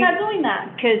 Yeah, why are you not doing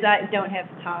that? Because I don't have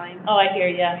time. Oh, I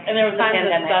hear you. And there was a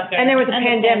pandemic. And there was a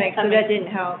pandemic, so that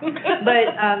didn't help.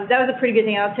 But that was a pretty good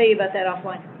thing. I'll tell you about that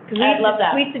offline. I love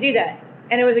that. We used to do that.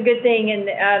 And it was a good thing, and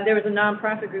there was a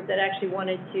nonprofit group that actually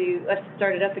wanted us to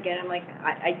start it up again. I'm like,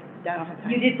 I don't have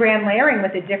time. You did brand layering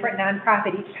with a different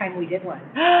nonprofit each time we did one.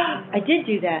 I did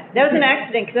do that. That was an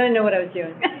accident, because I didn't know what I was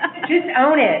doing. Just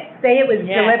own it. Say it was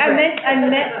deliberate.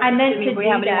 I meant to do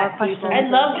that. I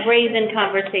love raising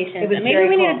conversations. It was Maybe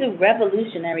we very need to do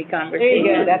revolutionary There conversations.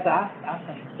 you go. That's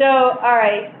awesome. So, all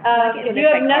right, if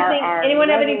you have nothing, anyone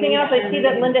have anything else? I see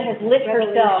that Linda has lit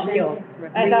herself.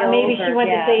 I thought maybe she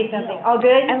wanted to say something. All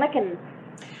good? I like an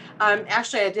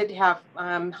Actually, I did have,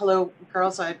 hello,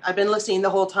 girls. I've been listening the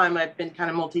whole time. I've been kind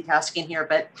of multitasking here,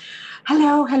 but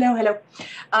hello.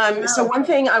 So one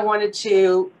thing I wanted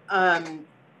to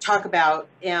talk about,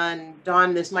 and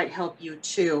Dawn, this might help you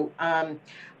too. I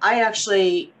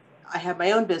have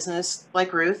my own business,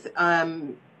 like Ruth,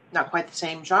 not quite the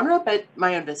same genre, but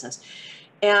my own business.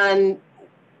 And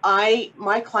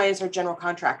my clients are general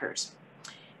contractors.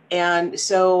 And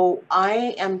so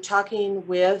I am talking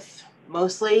with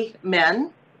mostly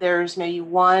men. There's maybe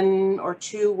 1 or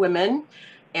 2 women.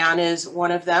 Anne is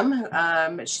one of them.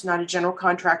 She's not a general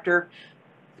contractor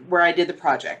where I did the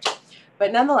project.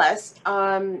 But nonetheless,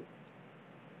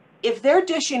 if they're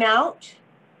dishing out,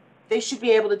 they should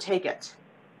be able to take it.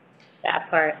 That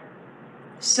part.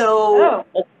 So,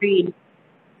 agreed.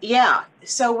 Yeah.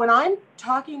 So when I'm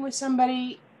talking with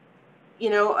somebody,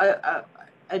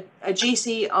 a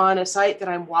GC on a site that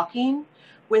I'm walking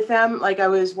with them, like I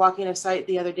was walking a site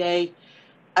the other day,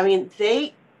 I mean,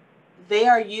 they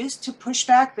are used to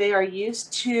pushback. They are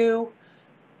used to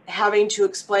having to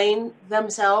explain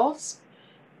themselves.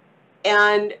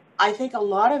 And I think a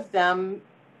lot of them,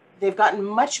 they've gotten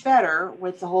much better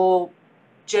with the whole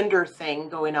gender thing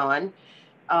going on,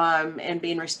 and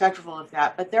being respectful of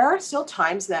that. But there are still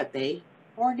times that they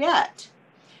forget.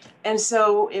 And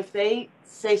so if they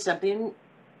say something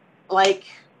like,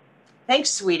 thanks,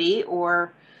 sweetie,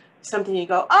 or something, you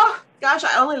go, oh, gosh,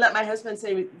 I only let my husband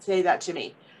say that to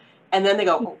me. And then they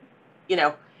go,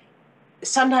 oh,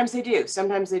 sometimes they do.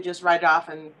 Sometimes they just write off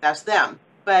and that's them.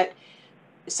 But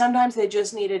sometimes they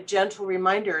just need a gentle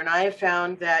reminder. And I have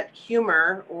found that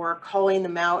humor or calling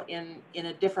them out in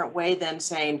a different way than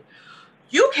saying,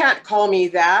 you can't call me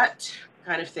that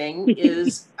kind of thing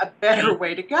is a better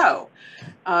way to go.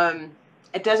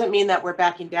 It doesn't mean that we're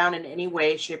backing down in any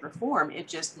way, shape, or form. It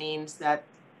just means that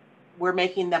we're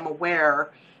making them aware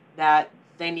that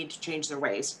they need to change their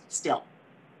ways still.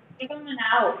 give them an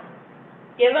out.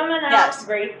 Give them an Yes. out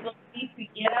gracefully to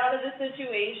get out of the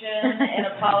situation and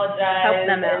apologize Help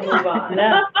them out. and move on.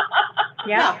 Yeah.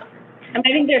 Yeah. I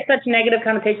think there's such negative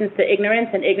connotations to ignorance,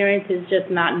 and ignorance is just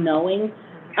not knowing.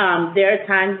 There are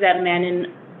times that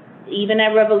men, even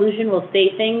at Revolution, will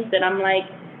say things that I'm like,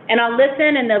 and I'll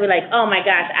listen, and they'll be like, oh my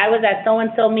gosh, I was at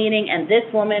so-and-so meeting, and this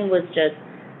woman was just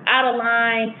out of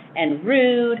line and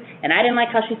rude, and I didn't like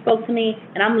how she spoke to me,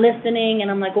 and I'm listening,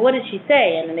 and I'm like, well, what did she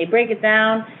say? And then they break it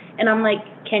down, and I'm like,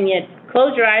 can you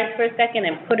close your eyes for a second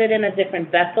and put it in a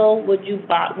different vessel? Would you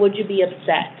be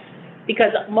upset?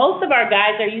 Because most of our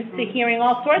guys are used to hearing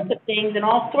all sorts of things in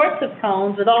all sorts of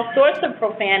tones with all sorts of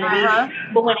profanity.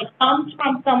 But when it comes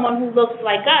from someone who looks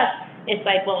like us, it's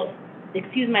like, well,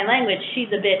 excuse my language, she's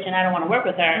a bitch and I don't want to work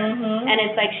with her. And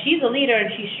it's like she's a leader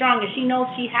and she's strong and she knows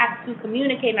she has to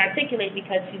communicate and articulate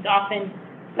because she's often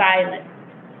silent.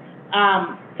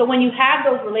 So when you have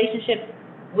those relationships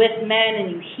with men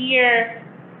and you hear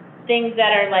things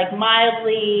that are like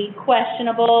mildly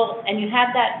questionable and you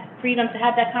have that freedom to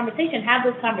have that conversation, have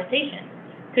those conversations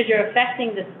because you're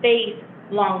affecting the space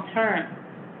long term.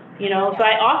 You know, so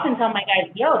I often tell my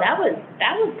guys, yo, that was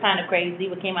kind of crazy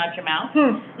what came out your mouth.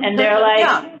 And they're like,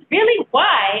 really,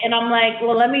 why? And I'm like,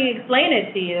 well, let me explain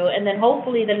it to you. And then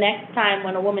hopefully the next time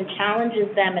when a woman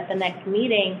challenges them at the next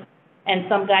meeting and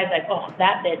some guy's like, oh,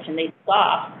 that bitch, and they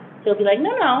scoff, they'll be like,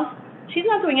 no, she's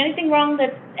not doing anything wrong,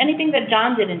 anything that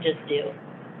John didn't just do.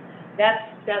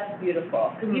 That's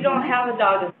beautiful. Because you don't have a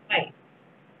dog in the fight.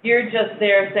 You're just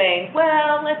there saying,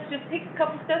 well, let's just take a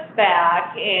couple steps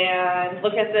back and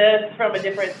look at this from a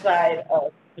different side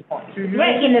of the coin.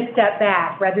 Taking a step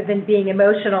back rather than being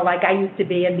emotional like I used to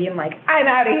be and being like, I'm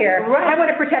out of here. I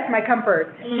want to protect my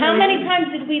comfort. How many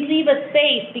times did we leave a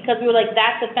space because we were like,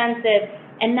 that's offensive,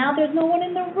 and now there's no one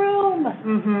in the room?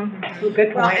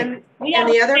 Good Well, point. and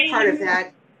the other part of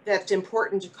that that's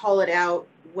important to call it out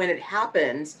when it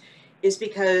happens is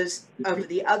because of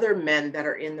the other men that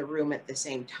are in the room at the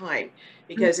same time.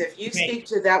 Because if you speak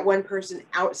to that one person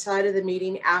outside of the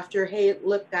meeting after, hey,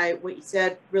 look, guy, what you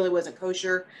said really wasn't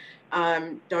kosher,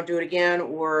 don't do it again,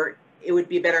 or it would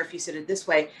be better if you said it this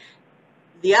way.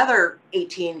 The other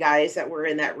 18 guys that were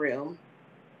in that room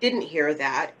didn't hear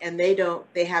that, and they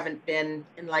haven't been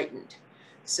enlightened.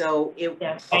 So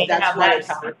that's why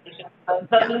it's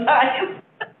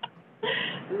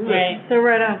Right. So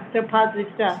right on. So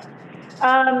positive stuff.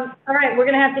 All right, we're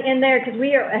gonna have to end there because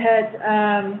we are at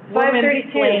 5:32.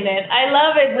 Women it. I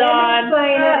love it, Dawn.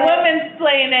 Women's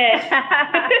playing it.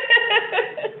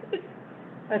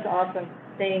 That's awesome.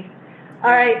 Thanks. All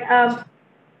right,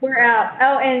 we're out.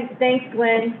 Oh, and thanks,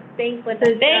 Glenn. Thanks,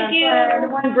 Linda. Thank you.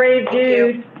 One brave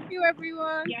dude. Thank you,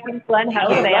 everyone. Glenn, how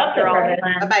Thank was you. after all this?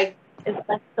 Bye-bye. Is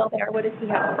Glenn still there? What does he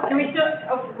have? Can we still?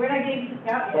 Oh, we're not getting kicked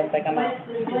out yet. Looks like I'm out.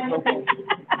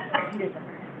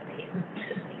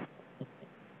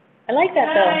 I like that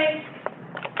though.